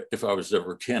if I was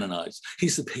ever canonized.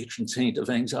 He's the patron saint of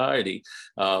anxiety,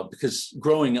 because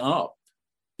growing up,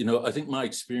 I think my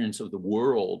experience of the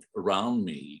world around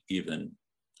me even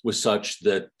was such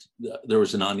that there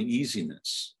was an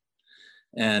uneasiness.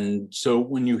 And so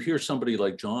when you hear somebody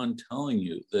like John telling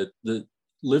you that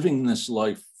living this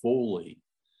life fully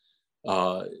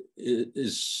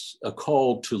is a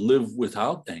call to live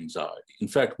without anxiety. In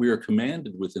fact, we are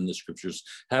commanded within the scriptures,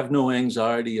 have no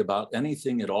anxiety about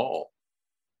anything at all,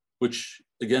 which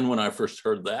again, when I first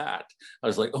heard that, I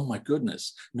was like, oh my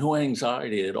goodness, no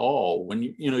anxiety at all.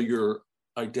 When your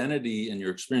identity and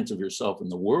your experience of yourself in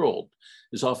the world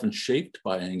is often shaped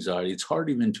by anxiety, it's hard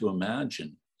even to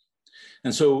imagine.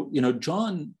 And so,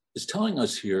 John is telling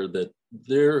us here that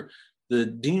the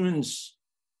demons,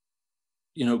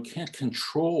 can't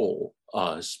control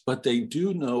us, but they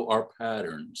do know our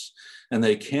patterns, and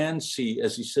they can see,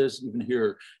 as he says, even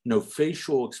here,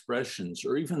 facial expressions,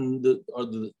 or even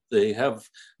they have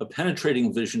a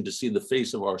penetrating vision to see the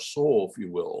face of our soul, if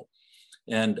you will.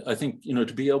 And I think,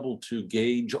 to be able to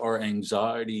gauge our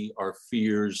anxiety, our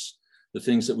fears, the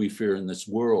things that we fear in this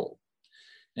world.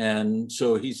 And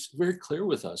so he's very clear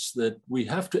with us that we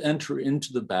have to enter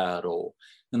into the battle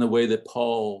in the way that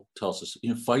Paul tells us,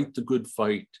 fight the good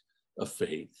fight of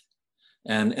faith,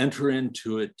 and enter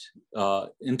into it,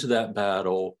 into that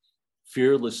battle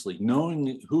fearlessly,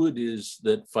 knowing who it is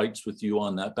that fights with you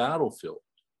on that battlefield.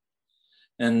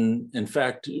 And in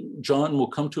fact, John will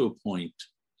come to a point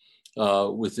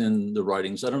within the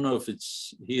writings. I don't know if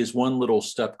he has one little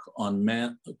step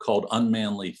on called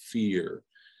unmanly fears.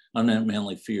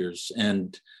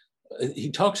 And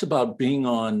he talks about being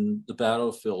on the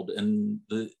battlefield, and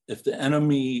if the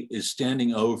enemy is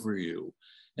standing over you,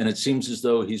 and it seems as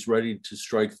though he's ready to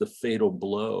strike the fatal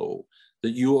blow,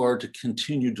 that you are to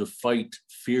continue to fight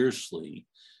fiercely.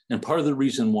 And part of the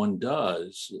reason one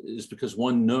does is because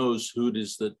one knows who it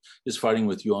is that is fighting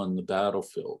with you on the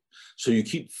battlefield. So you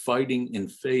keep fighting in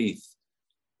faith,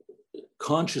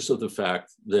 conscious of the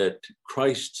fact that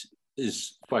Christ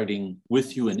is fighting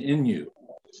with you and in you,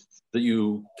 that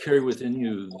you carry within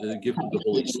you the gift of the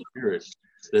Holy Spirit,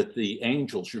 that the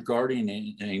angels, your guardian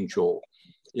angel,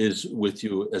 is with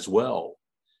you as well.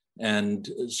 And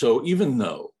so even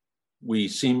though we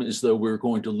seem as though we're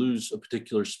going to lose a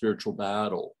particular spiritual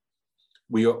battle,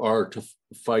 we are to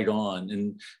fight on.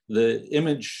 And the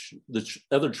image, the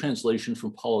other translation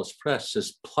from Paulus Press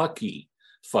says plucky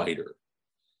fighter.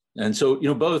 And so,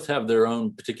 both have their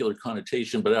own particular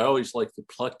connotation, but I always like the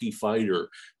plucky fighter,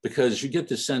 because you get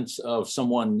the sense of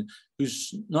someone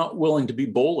who's not willing to be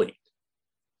bullied,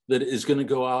 that is going to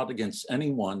go out against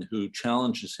anyone who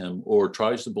challenges him or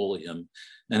tries to bully him,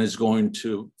 and is going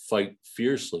to fight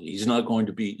fiercely. He's not going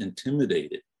to be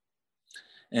intimidated.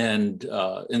 And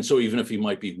so even if he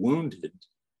might be wounded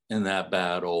in that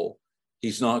battle,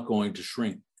 he's not going to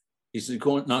shrink. He's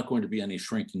not going to be any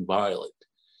shrinking violet.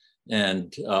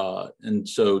 And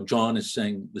so John is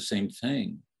saying the same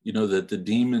thing, that the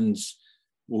demons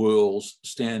will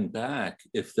stand back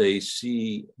if they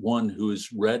see one who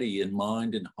is ready in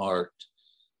mind and heart,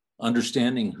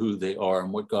 understanding who they are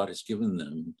and what God has given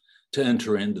them, to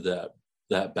enter into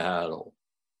that battle.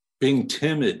 Being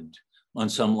timid on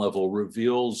some level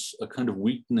reveals a kind of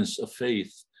weakness of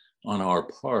faith on our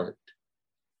part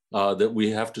that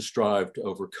we have to strive to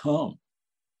overcome.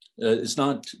 It's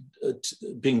not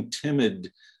being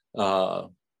timid,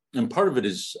 and part of it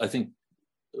is, I think,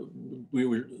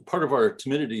 part of our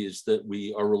timidity is that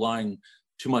we are relying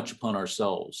too much upon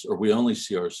ourselves, or we only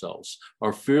see ourselves.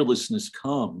 Our fearlessness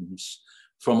comes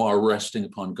from our resting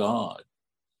upon God.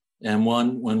 And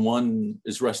when one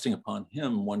is resting upon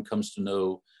him, one comes to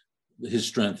know his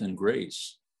strength and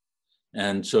grace.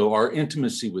 And so our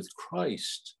intimacy with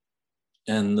Christ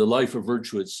and the life of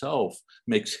virtue itself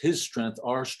makes his strength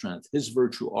our strength, his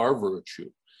virtue our virtue.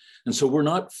 And so we're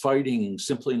not fighting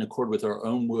simply in accord with our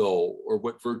own will or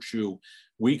what virtue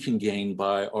we can gain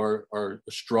by our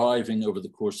striving over the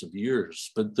course of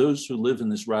years, but those who live in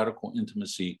this radical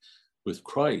intimacy with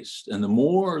Christ. And the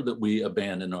more that we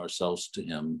abandon ourselves to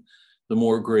him, the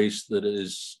more grace that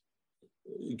is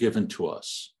given to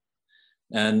us.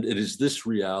 And it is this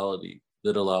reality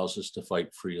that allows us to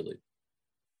fight freely.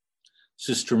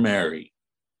 Sister Mary.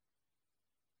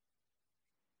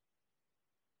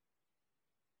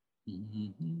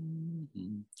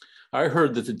 I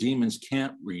heard that the demons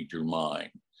can't read your mind.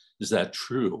 Is that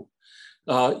true?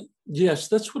 Yes,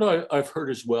 that's what I've heard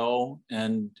as well.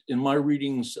 And in my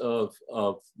readings of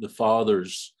the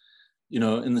fathers,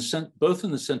 in the sense, both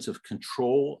in the sense of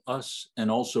control us and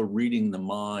also reading the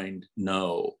mind,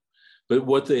 no. But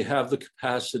what they have the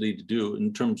capacity to do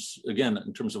in terms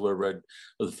of what I read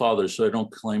of the fathers, so I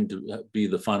don't claim to be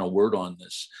the final word on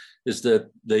this, is that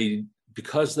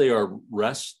because they are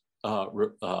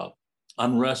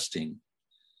unresting,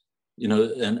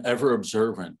 and ever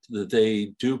observant, that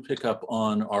they do pick up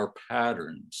on our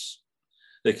patterns.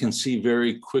 They can see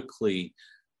very quickly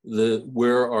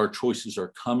where our choices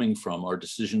are coming from, our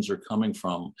decisions are coming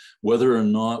from, whether or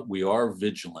not we are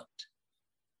vigilant,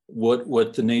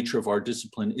 what the nature of our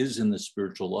discipline is in the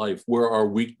spiritual life, where our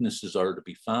weaknesses are to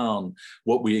be found,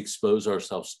 what we expose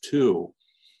ourselves to.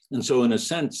 And so in a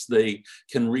sense, they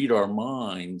can read our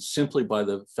minds simply by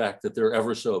the fact that they're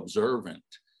ever so observant,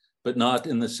 but not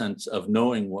in the sense of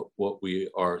knowing what we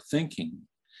are thinking.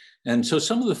 And so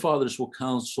some of the fathers will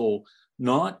counsel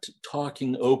not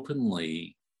talking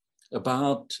openly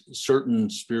about certain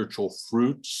spiritual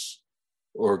fruits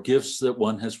or gifts that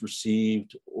one has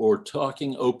received, or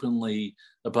talking openly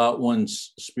about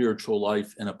one's spiritual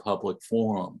life in a public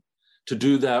forum. To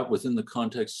do that within the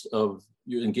context of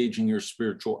engaging your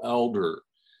spiritual elder,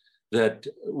 that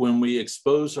when we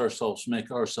expose ourselves,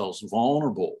 make ourselves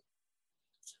vulnerable,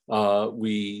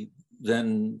 we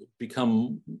then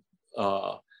become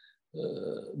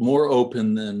more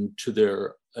open than to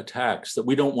their attacks, that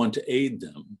we don't want to aid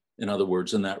them, in other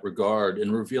words, in that regard,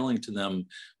 and revealing to them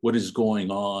what is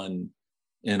going on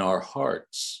in our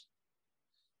hearts.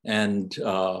 And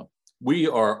we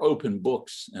are open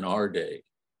books in our day.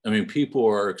 I mean, people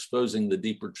are exposing the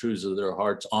deeper truths of their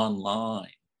hearts online.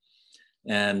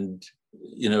 And,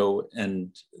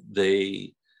 and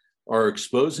they are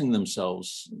exposing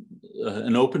themselves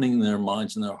and opening their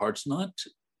minds and their hearts, not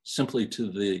simply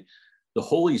to the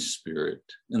Holy Spirit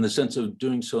in the sense of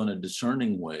doing so in a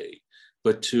discerning way,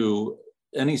 but to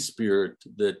any spirit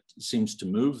that seems to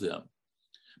move them.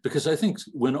 Because I think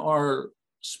when our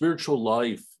spiritual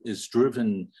life is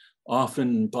driven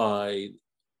often by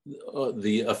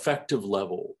the affective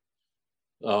level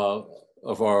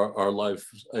of our life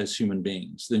as human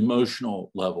beings, the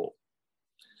emotional level,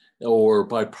 or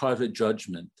by private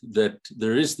judgment, that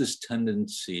there is this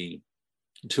tendency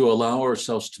to allow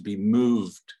ourselves to be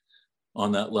moved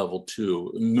on that level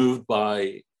too, moved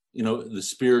by the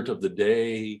spirit of the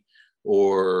day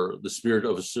or the spirit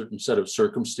of a certain set of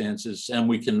circumstances, and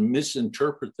we can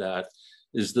misinterpret that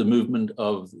as the movement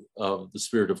of the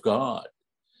Spirit of God.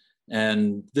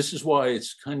 And this is why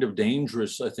it's kind of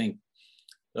dangerous, I think.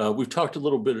 We've talked a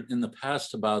little bit in the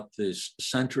past about this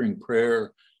centering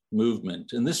prayer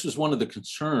movement, and this was one of the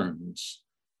concerns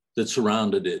that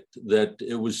surrounded it, that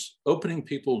it was opening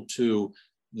people to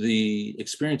the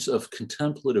experience of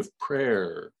contemplative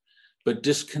prayer, but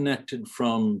disconnected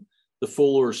from the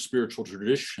fuller spiritual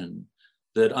tradition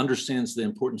that understands the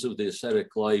importance of the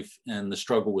ascetic life and the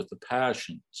struggle with the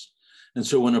passions. And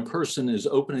so when a person is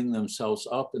opening themselves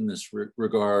up in this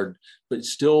regard, but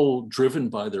still driven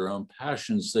by their own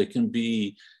passions, they can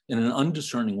be, in an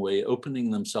undiscerning way,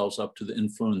 opening themselves up to the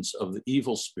influence of the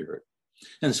evil spirit.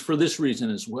 And it's for this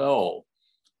reason as well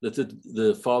that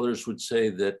the fathers would say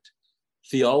that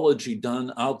theology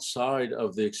done outside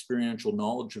of the experiential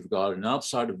knowledge of God and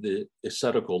outside of the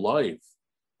ascetical life,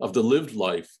 of the lived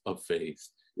life of faith,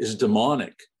 is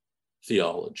demonic.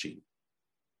 theology.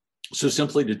 So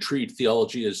simply to treat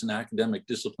theology as an academic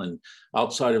discipline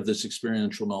outside of this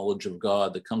experiential knowledge of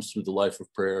God that comes through the life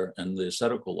of prayer and the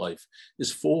ascetical life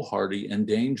is foolhardy and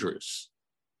dangerous.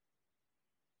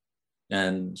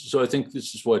 And so I think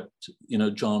this is what,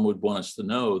 John would want us to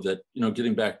know, that,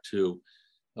 getting back to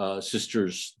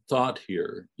Sister's thought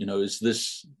here, is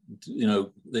this,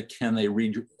 that can they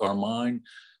read our mind?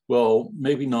 Well,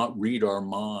 maybe not read our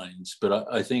minds, but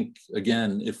I think,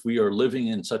 again, if we are living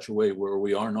in such a way where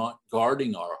we are not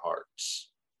guarding our hearts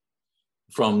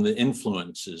from the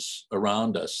influences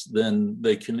around us, then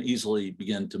they can easily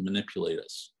begin to manipulate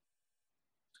us.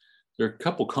 There are a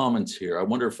couple comments here. I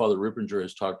wonder if Father Rippinger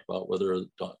has talked about whether or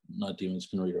not demons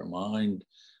can read our mind.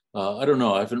 I don't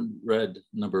know. I haven't read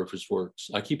a number of his works.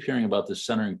 I keep hearing about this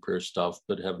centering prayer stuff,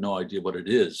 but have no idea what it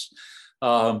is.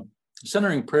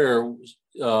 Centering prayer,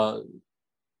 I'd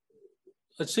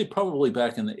say probably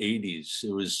back in the 80s,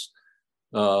 it was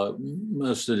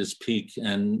most at its peak.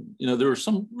 And, there were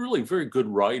some really very good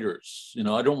writers.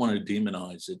 I don't want to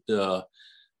demonize it.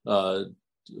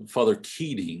 Father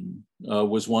Keating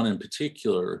was one in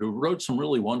particular who wrote some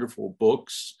really wonderful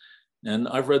books, and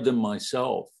I've read them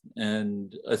myself.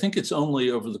 And I think it's only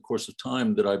over the course of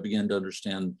time that I began to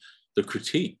understand the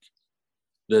critique,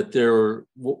 that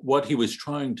what he was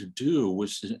trying to do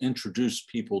was to introduce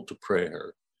people to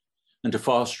prayer and to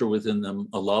foster within them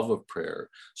a love of prayer.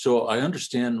 So I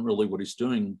understand really what he's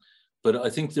doing, but I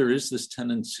think there is this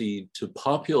tendency to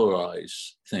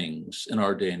popularize things in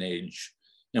our day and age.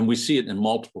 And we see it in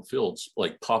multiple fields,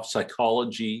 like pop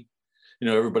psychology.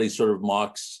 Everybody sort of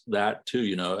mocks that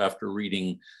too. After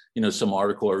reading, some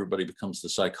article, everybody becomes the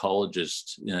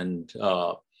psychologist, and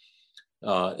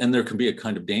there can be a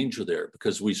kind of danger there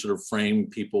because we sort of frame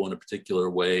people in a particular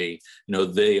way.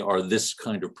 They are this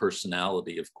kind of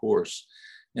personality, of course,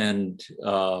 and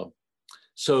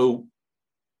so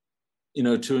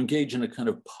to engage in a kind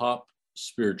of pop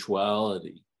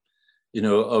spirituality,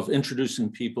 of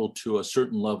introducing people to a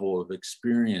certain level of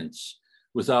experience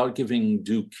without giving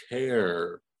due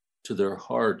care to their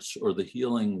hearts or the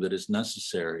healing that is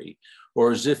necessary,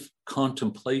 or as if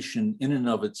contemplation in and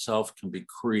of itself can be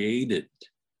created,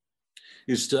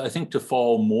 is I think, to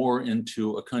fall more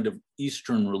into a kind of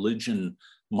Eastern religion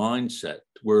mindset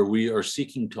where we are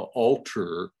seeking to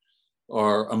alter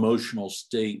our emotional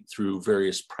state through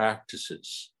various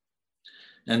practices.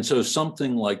 And so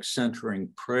something like centering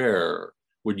prayer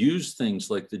would use things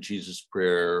like the Jesus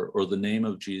prayer or the name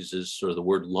of Jesus or the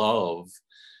word love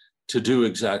to do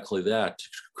exactly that, to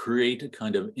create a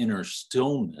kind of inner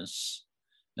stillness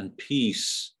and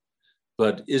peace.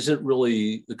 But is it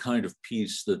really the kind of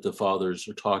peace that the fathers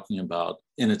are talking about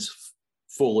in its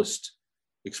fullest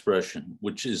expression,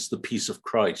 which is the peace of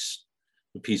Christ,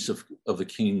 the peace of the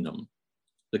kingdom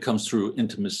that comes through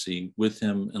intimacy with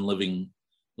him and living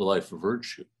the life of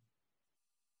virtue?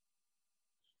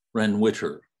 Ren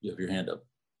Witter, you have your hand up.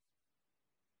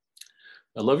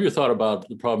 I love your thought about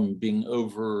the problem being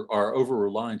our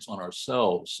over-reliance on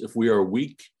ourselves. If we are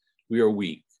weak, we are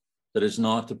weak. That is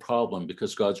not the problem,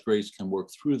 because God's grace can work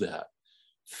through that.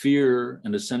 Fear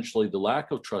and essentially the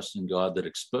lack of trust in God that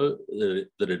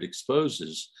it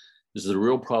exposes is the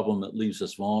real problem that leaves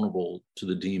us vulnerable to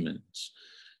the demons.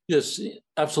 Yes,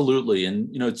 absolutely.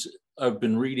 And, I've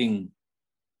been reading,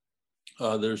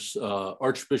 there's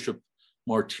Archbishop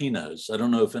Martinez. I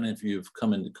don't know if any of you have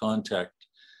come into contact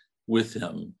with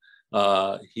him.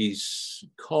 He's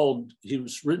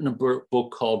written a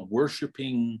book called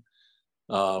Worshipping.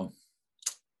 Carol,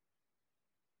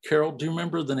 do you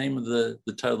remember the name of the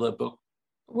title of that book?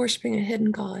 Worshipping a Hidden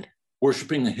God.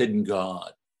 Worshipping a Hidden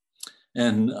God.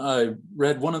 And I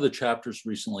read one of the chapters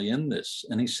recently in this,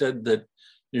 and he said that,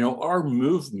 our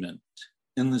movement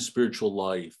in the spiritual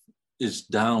life is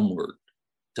downward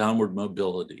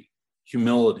mobility,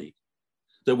 humility,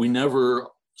 that we never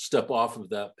step off of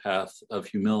that path of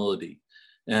humility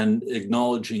and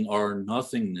acknowledging our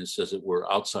nothingness, as it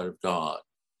were, outside of God.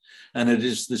 And it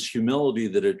is this humility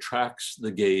that attracts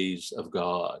the gaze of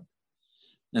God.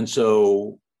 And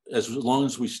so as long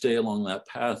as we stay along that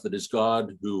path, it is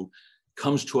God who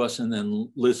comes to us and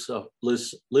then lifts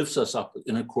us up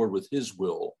in accord with his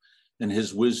will and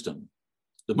his wisdom.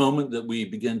 The moment that we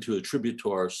begin to attribute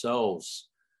to ourselves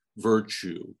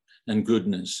virtue and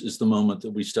goodness is the moment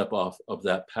that we step off of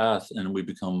that path and we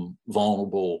become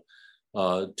vulnerable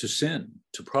to sin,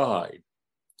 to pride.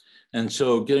 And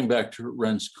so getting back to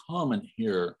Ren's comment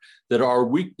here, that our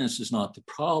weakness is not the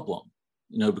problem,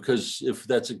 because if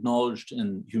that's acknowledged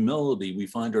in humility, we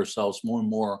find ourselves more and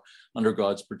more under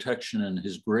God's protection and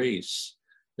his grace.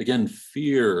 Again,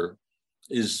 fear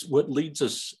is what leads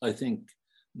us, I think,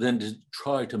 than to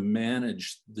try to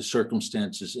manage the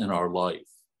circumstances in our life,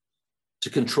 to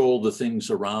control the things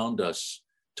around us,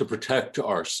 to protect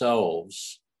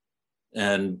ourselves,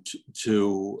 and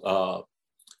to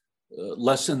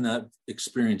lessen that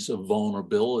experience of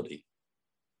vulnerability.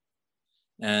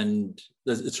 And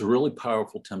it's a really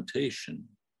powerful temptation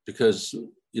because,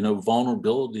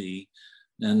 vulnerability,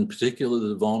 and particularly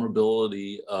the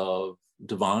vulnerability of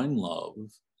divine love,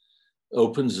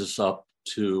 opens us up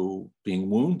to being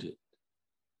wounded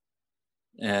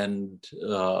and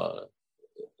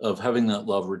of having that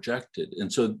love rejected.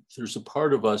 And so there's a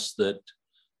part of us that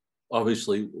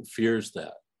obviously fears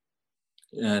that.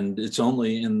 And it's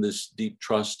only in this deep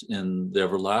trust in the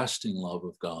everlasting love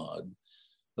of God,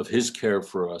 of his care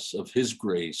for us, of his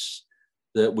grace,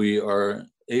 that we are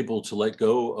able to let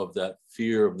go of that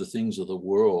fear of the things of the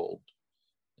world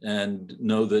and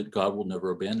know that God will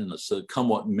never abandon us. So come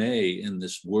what may in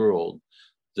this world,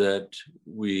 that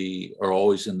we are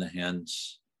always in the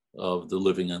hands of the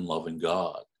living and loving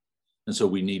God. And so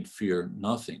we need fear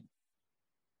nothing.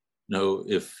 No,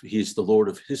 if he's the Lord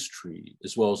of history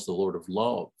as well as the Lord of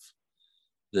love,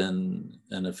 then,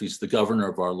 and if he's the governor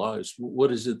of our lives,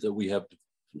 what is it that we have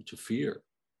to fear?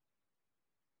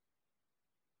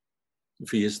 If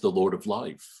he is the Lord of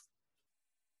life.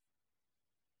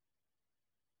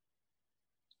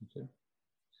 Okay.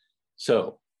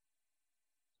 So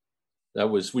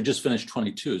we just finished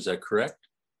 22, is that correct?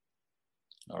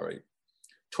 All right.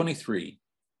 23.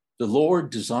 The Lord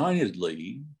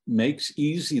designedly makes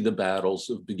easy the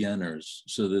battles of beginners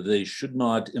so that they should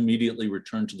not immediately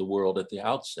return to the world at the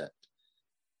outset.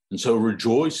 And so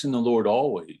rejoice in the Lord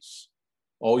always,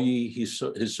 all ye his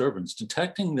servants,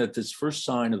 detecting that this first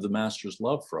sign of the Master's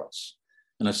love for us,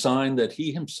 and a sign that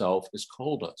he himself has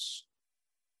called us.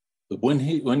 But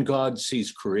when God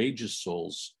sees courageous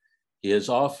souls, he has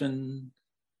often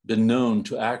been known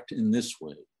to act in this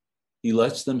way. He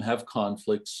lets them have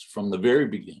conflicts from the very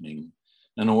beginning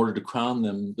in order to crown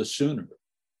them the sooner.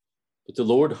 But the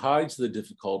Lord hides the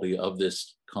difficulty of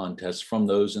this contest from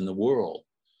those in the world.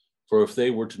 For if they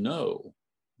were to know,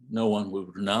 no one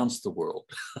would renounce the world.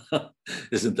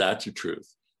 Isn't that the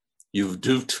truth? You've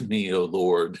duped me, O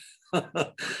Lord.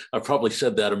 I've probably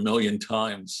said that 1,000,000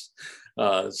 times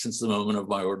since the moment of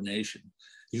my ordination.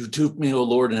 You duped me, O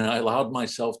Lord, and I allowed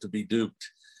myself to be duped.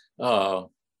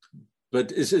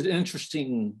 But it's an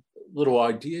interesting little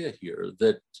idea here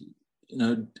that,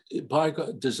 by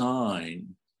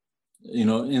design,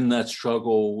 in that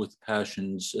struggle with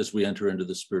passions as we enter into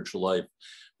the spiritual life,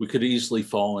 we could easily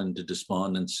fall into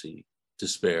despondency,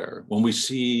 despair. When we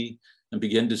see and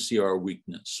begin to see our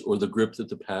weakness or the grip that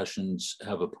the passions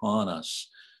have upon us,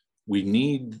 we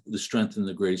need the strength and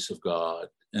the grace of God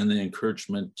and the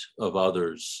encouragement of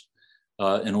others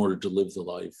in order to live the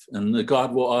life. And that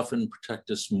God will often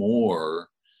protect us more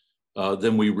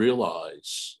than we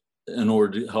realize in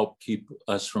order to help keep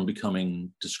us from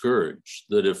becoming discouraged.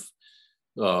 That if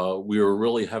we are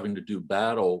really having to do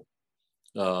battle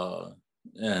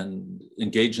and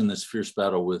engage in this fierce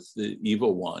battle with the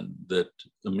evil one, that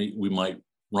we might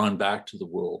run back to the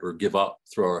world or give up,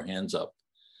 throw our hands up.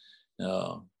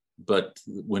 But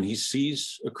when he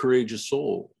sees a courageous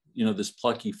soul, this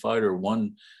plucky fighter,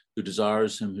 one who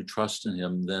desires him, who trusts in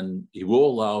him, then he will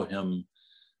allow him,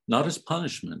 not as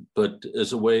punishment, but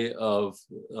as a way of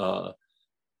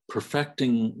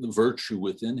perfecting the virtue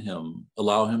within him,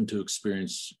 allow him to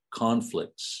experience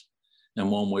conflicts in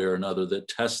one way or another that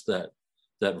test that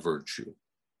virtue.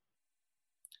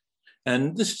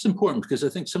 And this is important because I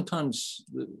think sometimes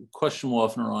the question will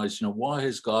often arise, why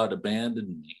has God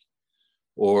abandoned me?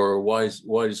 Or why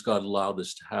does God allow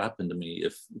this to happen to me?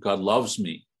 If God loves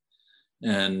me,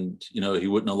 and he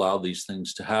wouldn't allow these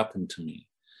things to happen to me.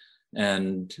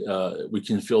 And we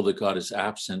can feel that God is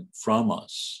absent from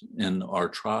us in our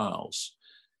trials.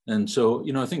 And so,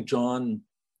 I think John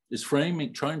is trying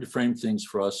to frame things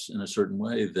for us in a certain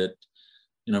way that,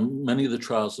 many of the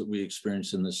trials that we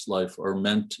experience in this life are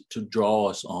meant to draw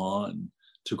us on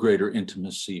to greater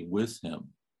intimacy with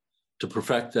him, to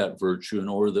perfect that virtue in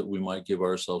order that we might give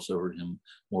ourselves over to him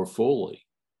more fully.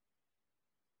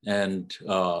 And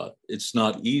it's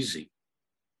not easy,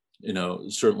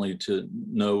 certainly to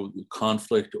know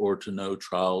conflict or to know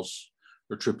trials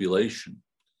or tribulation.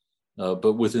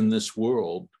 But within this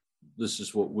world, this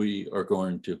is what we are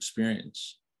going to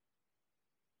experience.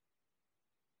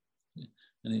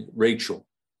 Rachel.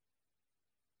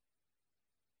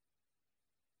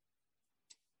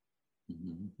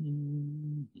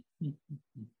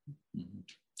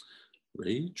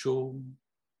 Rachel.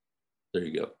 There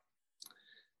you go.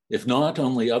 If not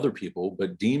only other people,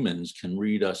 but demons can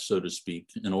read us, so to speak,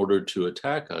 in order to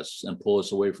attack us and pull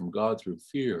us away from God through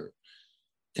fear?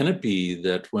 Can it be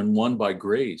that when one by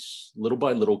grace, little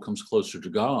by little, comes closer to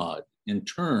God, in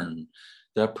turn,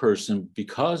 that person,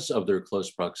 because of their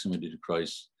close proximity to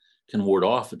Christ, can ward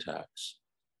off attacks?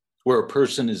 Where a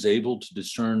person is able to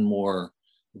discern more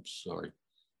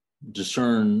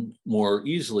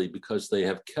easily because they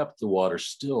have kept the water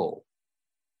still.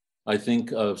 I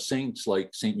think of saints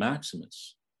like St.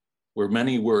 Maximus, where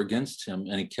many were against him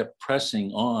and he kept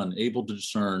pressing on, able to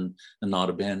discern and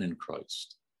not abandon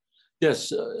Christ.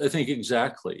 Yes, I think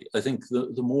exactly. I think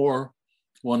the more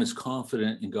one is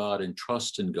confident in God and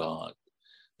trust in God,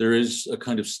 there is a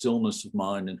kind of stillness of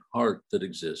mind and heart that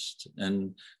exists,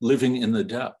 and living in the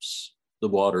depths, the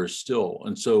water is still.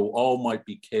 And so all might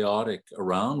be chaotic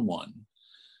around one,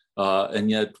 and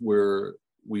yet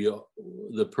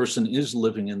the person is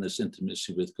living in this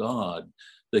intimacy with God,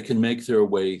 they can make their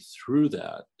way through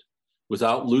that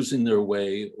without losing their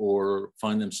way or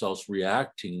find themselves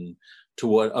reacting to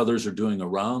what others are doing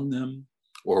around them,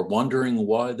 or wondering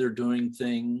why they're doing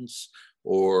things,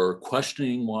 or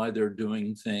questioning why they're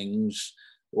doing things,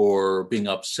 or being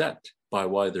upset by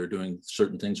why they're doing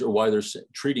certain things, or why they're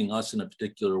treating us in a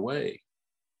particular way.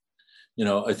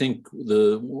 I think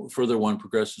the further one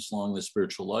progresses along the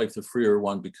spiritual life, the freer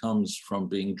one becomes from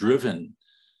being driven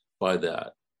by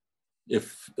that.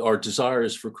 If our desire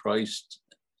is for Christ,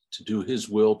 to do his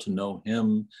will, to know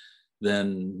him,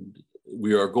 then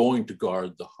we are going to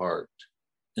guard the heart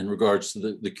in regards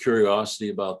to the curiosity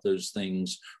about those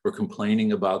things, or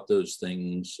complaining about those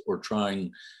things, or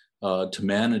trying to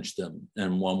manage them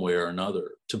in one way or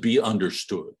another, to be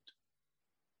understood,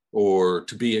 or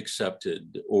to be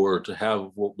accepted, or to have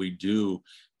what we do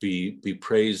be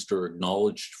praised or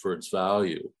acknowledged for its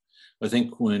value. I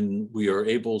think when we are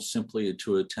able simply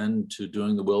to attend to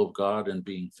doing the will of God and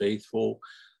being faithful,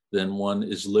 then one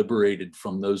is liberated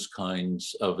from those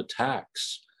kinds of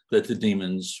attacks that the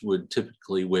demons would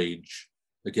typically wage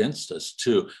against us,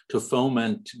 to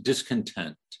foment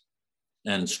discontent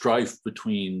and strife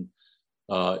between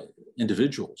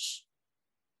individuals.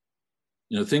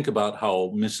 Think about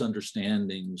how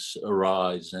misunderstandings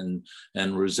arise, and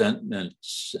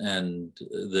resentments, and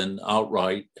then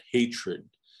outright hatred.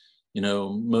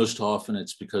 Most often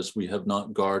it's because we have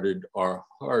not guarded our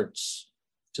hearts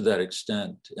to that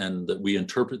extent, and that we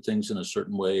interpret things in a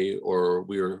certain way, or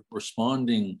we are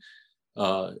responding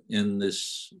in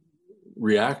this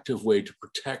reactive way to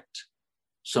protect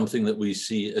something that we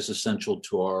see as essential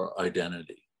to our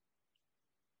identity.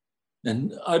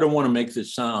 And I don't want to make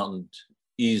this sound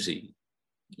easy.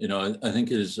 I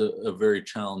think it is a very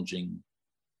challenging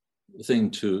thing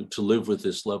to live with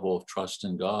this level of trust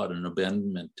in God and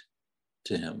abandonment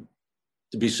to him,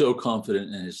 to be so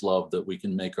confident in his love that we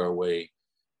can make our way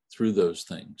through those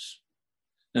things.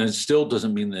 And it still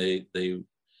doesn't mean they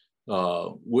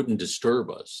wouldn't disturb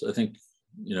us. I think,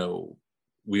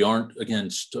 we aren't, again,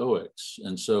 Stoics,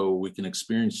 and so we can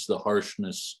experience the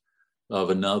harshness of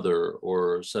another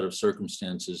or a set of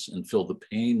circumstances and feel the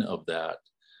pain of that,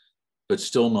 but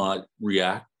still not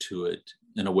react to it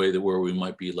in a way where we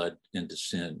might be led into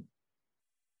sin.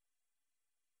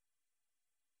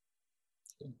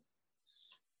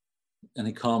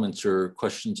 Any comments or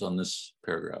questions on this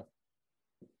paragraph?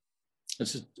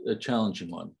 It's a challenging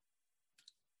one.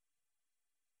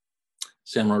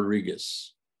 Sam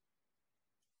Rodriguez.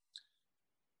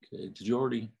 Okay, did you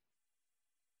already?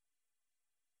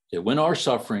 Okay, when our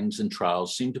sufferings and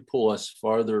trials seem to pull us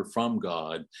farther from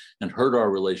God and hurt our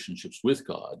relationships with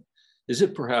God, is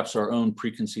it perhaps our own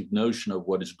preconceived notion of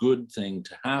what is a good thing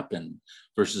to happen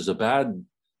versus a bad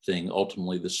thing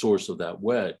ultimately the source of that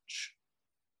wedge?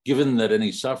 Given that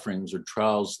any sufferings or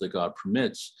trials that God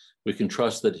permits, we can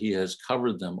trust that he has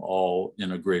covered them all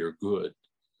in a greater good.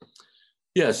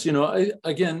 Yes, there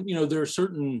are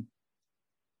certain,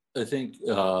 I think,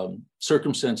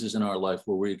 circumstances in our life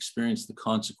where we experience the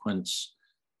consequence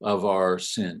of our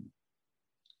sin.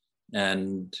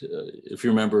 And if you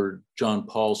remember John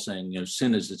Paul saying,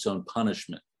 sin is its own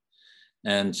punishment.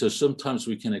 And so sometimes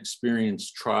we can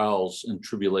experience trials and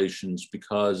tribulations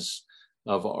because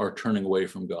of our turning away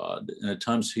from God. And at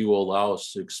times he will allow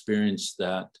us to experience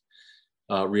that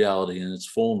reality in its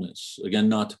fullness. Again,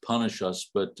 not to punish us,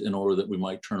 but in order that we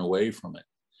might turn away from it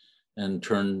and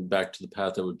turn back to the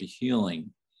path that would be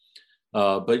healing.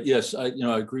 But yes, I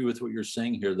agree with what you're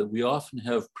saying here, that we often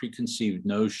have preconceived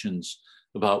notions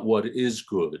about what is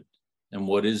good and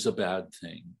what is a bad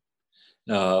thing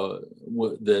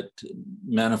that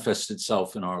manifests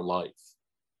itself in our life.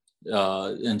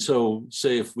 And so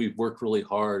say if we've worked really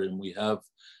hard and we have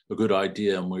a good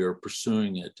idea and we are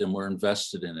pursuing it and we're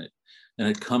invested in it, and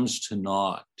it comes to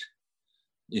naught,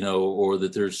 or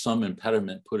that there's some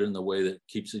impediment put in the way that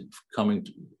keeps it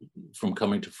from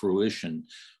coming to fruition,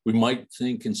 we might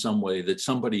think in some way that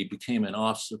somebody became an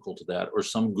obstacle to that, or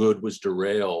some good was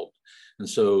derailed. And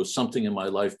so something in my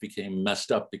life became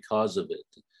messed up because of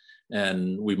it.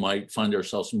 And we might find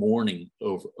ourselves mourning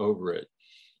over it.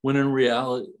 When in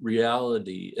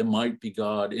reality, it might be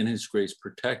God in his grace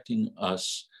protecting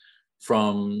us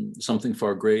from something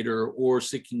far greater, or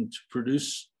seeking to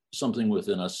produce something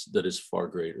within us that is far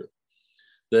greater.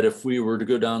 That if we were to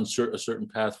go down a certain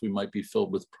path, we might be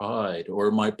filled with pride, or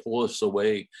it might pull us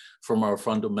away from our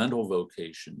fundamental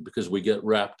vocation because we get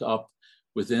wrapped up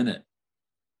within it.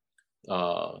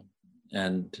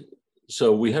 And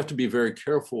so we have to be very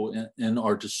careful in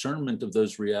our discernment of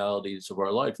those realities of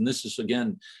our life. And this is,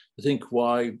 again, I think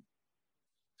why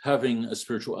having a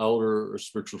spiritual elder or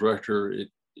spiritual director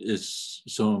is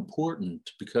so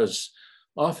important, because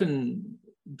often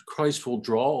Christ will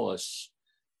draw us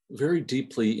very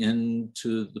deeply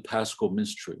into the Paschal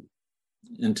mystery,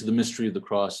 into the mystery of the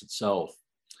cross itself.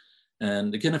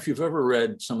 And again, if you've ever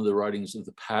read some of the writings of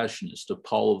the Passionist, of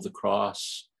Paul of the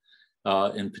Cross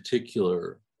in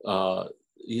particular,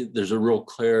 there's a real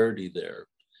clarity there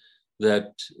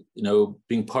that,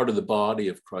 being part of the body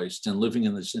of Christ and living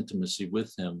in this intimacy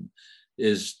with him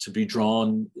is to be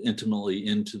drawn intimately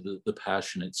into the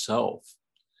passion itself.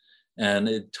 And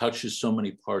it touches so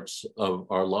many parts of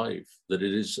our life that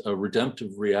it is a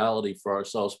redemptive reality for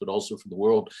ourselves, but also for the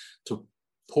world, to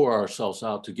pour ourselves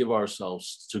out, to give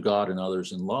ourselves to God and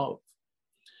others in love.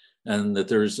 And that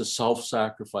there is a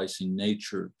self-sacrificing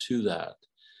nature to that.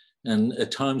 And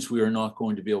at times we are not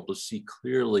going to be able to see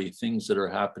clearly things that are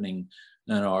happening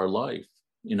in our life.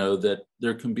 That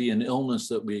there can be an illness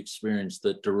that we experience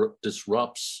that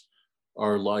disrupts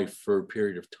our life for a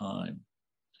period of time.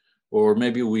 Or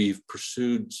maybe we've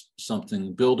pursued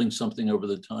something, building something over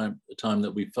the time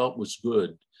that we felt was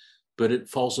good, but it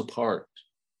falls apart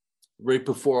right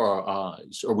before our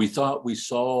eyes. Or we thought we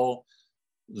saw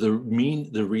the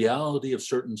reality of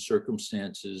certain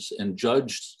circumstances and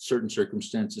judged certain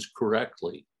circumstances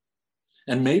correctly.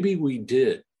 And maybe we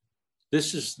did.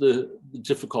 This is the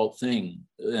difficult thing,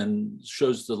 and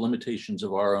shows the limitations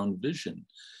of our own vision,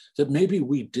 that maybe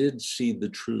we did see the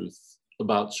truth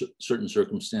about certain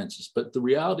circumstances, but the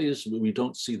reality is we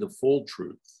don't see the full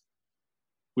truth.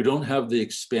 We don't have the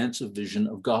expansive vision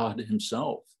of God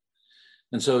himself.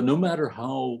 And so no matter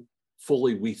how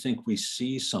fully we think we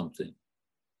see something,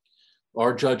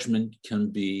 our judgment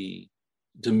can be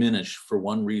diminished for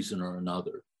one reason or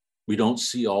another. We don't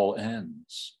see all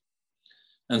ends.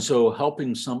 And so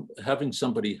having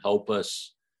somebody help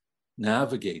us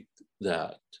navigate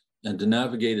that, and to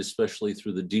navigate especially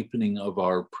through the deepening of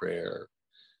our prayer,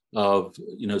 of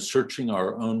searching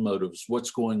our own motives,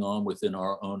 what's going on within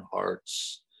our own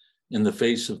hearts in the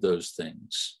face of those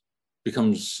things,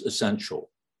 becomes essential.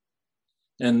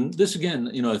 And this again,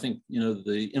 I think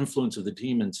the influence of the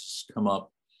demons has come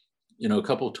up a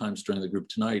couple of times during the group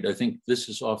tonight. I think this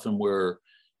is often where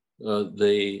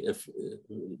they, if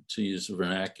to use a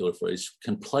vernacular phrase,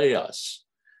 can play us,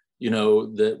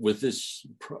 that with this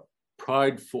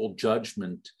prideful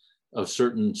judgment of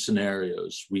certain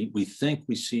scenarios, we think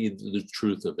we see the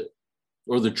truth of it,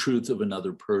 or the truth of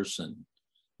another person,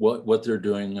 what they're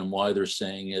doing and why they're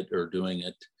saying it or doing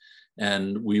it.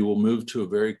 And we will move to a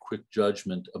very quick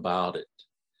judgment about it.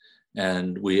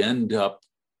 And we end up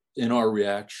in our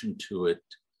reaction to it,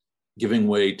 giving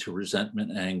way to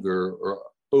resentment, anger, or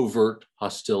overt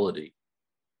hostility.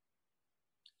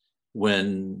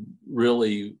 When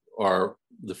really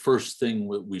the first thing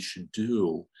that we should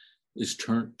do is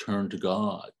turn to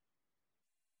God,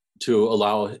 to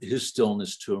allow his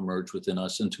stillness to emerge within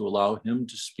us, and to allow him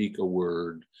to speak a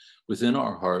word within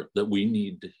our heart that we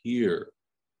need to hear.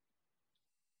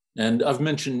 And I've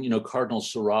mentioned, Cardinal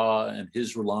Sarah and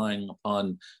his relying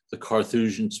upon the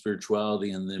Carthusian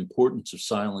spirituality and the importance of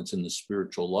silence in the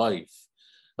spiritual life,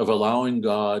 of allowing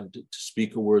God to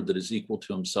speak a word that is equal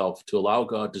to himself, to allow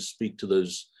God to speak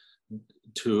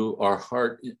to our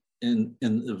heart in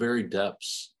the very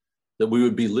depths, that we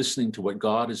would be listening to what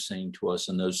God is saying to us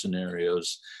in those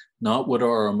scenarios, not what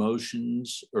our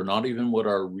emotions or not even what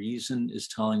our reason is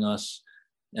telling us,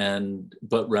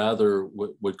 but rather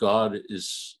what God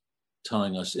is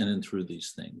telling us in and through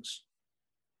these things.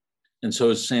 And so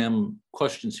as Sam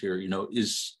questions here,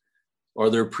 are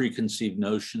there preconceived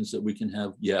notions that we can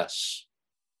have? Yes.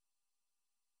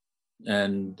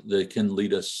 And they can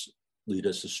lead us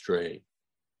astray.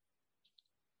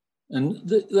 And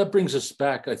that brings us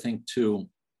back, I think, to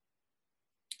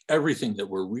everything that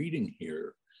we're reading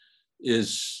here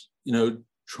is,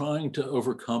 trying to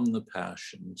overcome the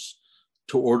passions,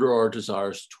 to order our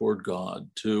desires toward God,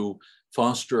 to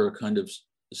foster a kind of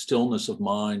stillness of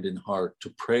mind and heart,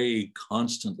 to pray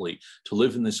constantly, to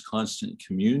live in this constant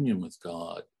communion with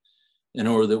God, in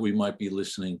order that we might be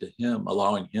listening to him,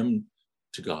 allowing him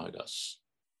to guide us.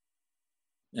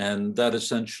 And that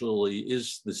essentially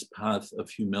is this path of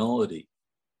humility.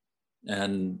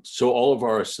 And so all of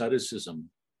our asceticism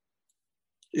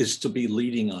is to be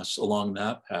leading us along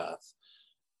that path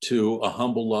to a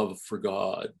humble love for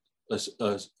God,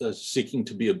 seeking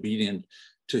to be obedient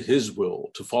to his will,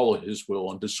 to follow his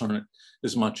will and discern it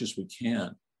as much as we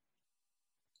can.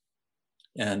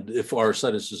 And if our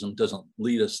asceticism doesn't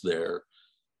lead us there,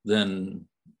 then,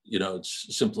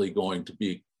 it's simply going to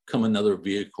become another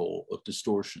vehicle of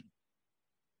distortion.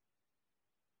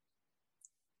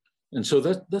 And so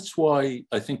that's why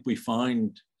I think we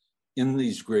find in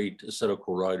these great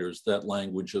ascetical writers that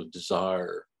language of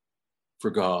desire for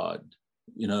God,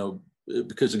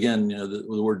 because again, the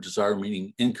word desire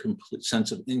meaning incomplete,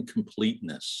 sense of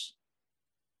incompleteness,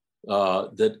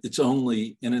 that it's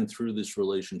only in and through this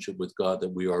relationship with God that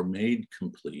we are made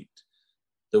complete,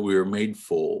 that we are made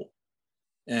full.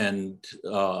 And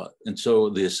so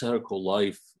the ascetical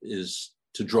life is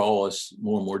to draw us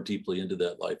more and more deeply into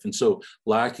that life. And so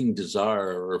lacking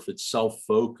desire, or if it's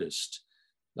self-focused,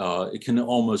 it can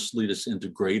almost lead us into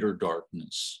greater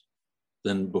darkness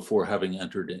than before having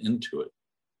entered into it.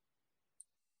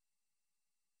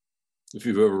 If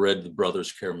you've ever read the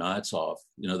Brothers Karamazov,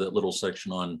 that little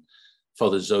section on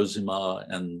Father Zosima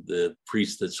and the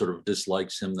priest that sort of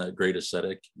dislikes him, that great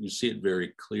ascetic, you see it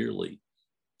very clearly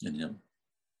in him.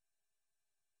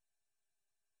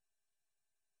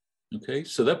 Okay,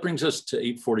 so that brings us to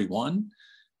 841,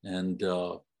 and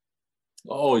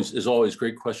always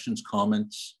great questions,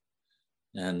 comments,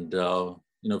 and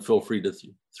feel free to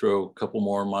throw a couple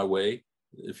more my way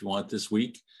if you want this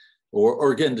week,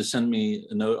 or again to send me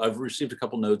a note. I've received a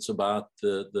couple notes about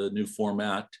the new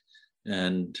format,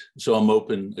 and so I'm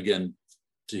open again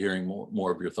to hearing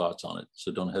more of your thoughts on it.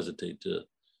 So don't hesitate to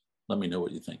let me know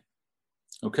what you think.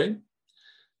 Okay,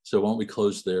 so why don't we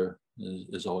close there?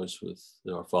 As always, with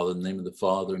our Father, in the name of the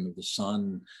Father, and of the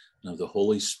Son, and of the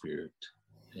Holy Spirit.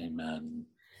 Amen.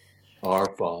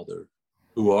 Our Father,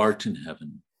 who art in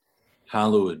heaven,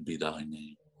 hallowed be thy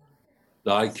name.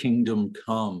 Thy kingdom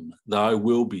come, thy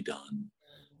will be done,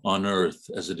 on earth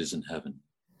as it is in heaven.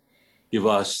 Give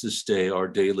us this day our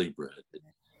daily bread,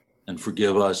 and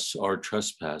forgive us our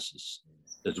trespasses,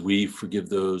 as we forgive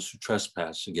those who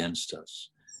trespass against us.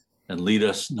 And lead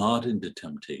us not into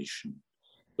temptation,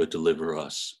 but deliver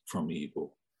us from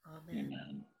evil. Amen.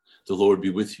 Amen. The Lord be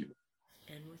with you.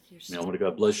 And with your May Almighty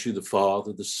God bless you, the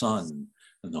Father, the Son,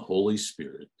 and the Holy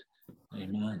Spirit.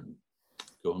 Amen.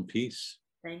 Go in peace.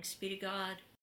 Thanks be to God.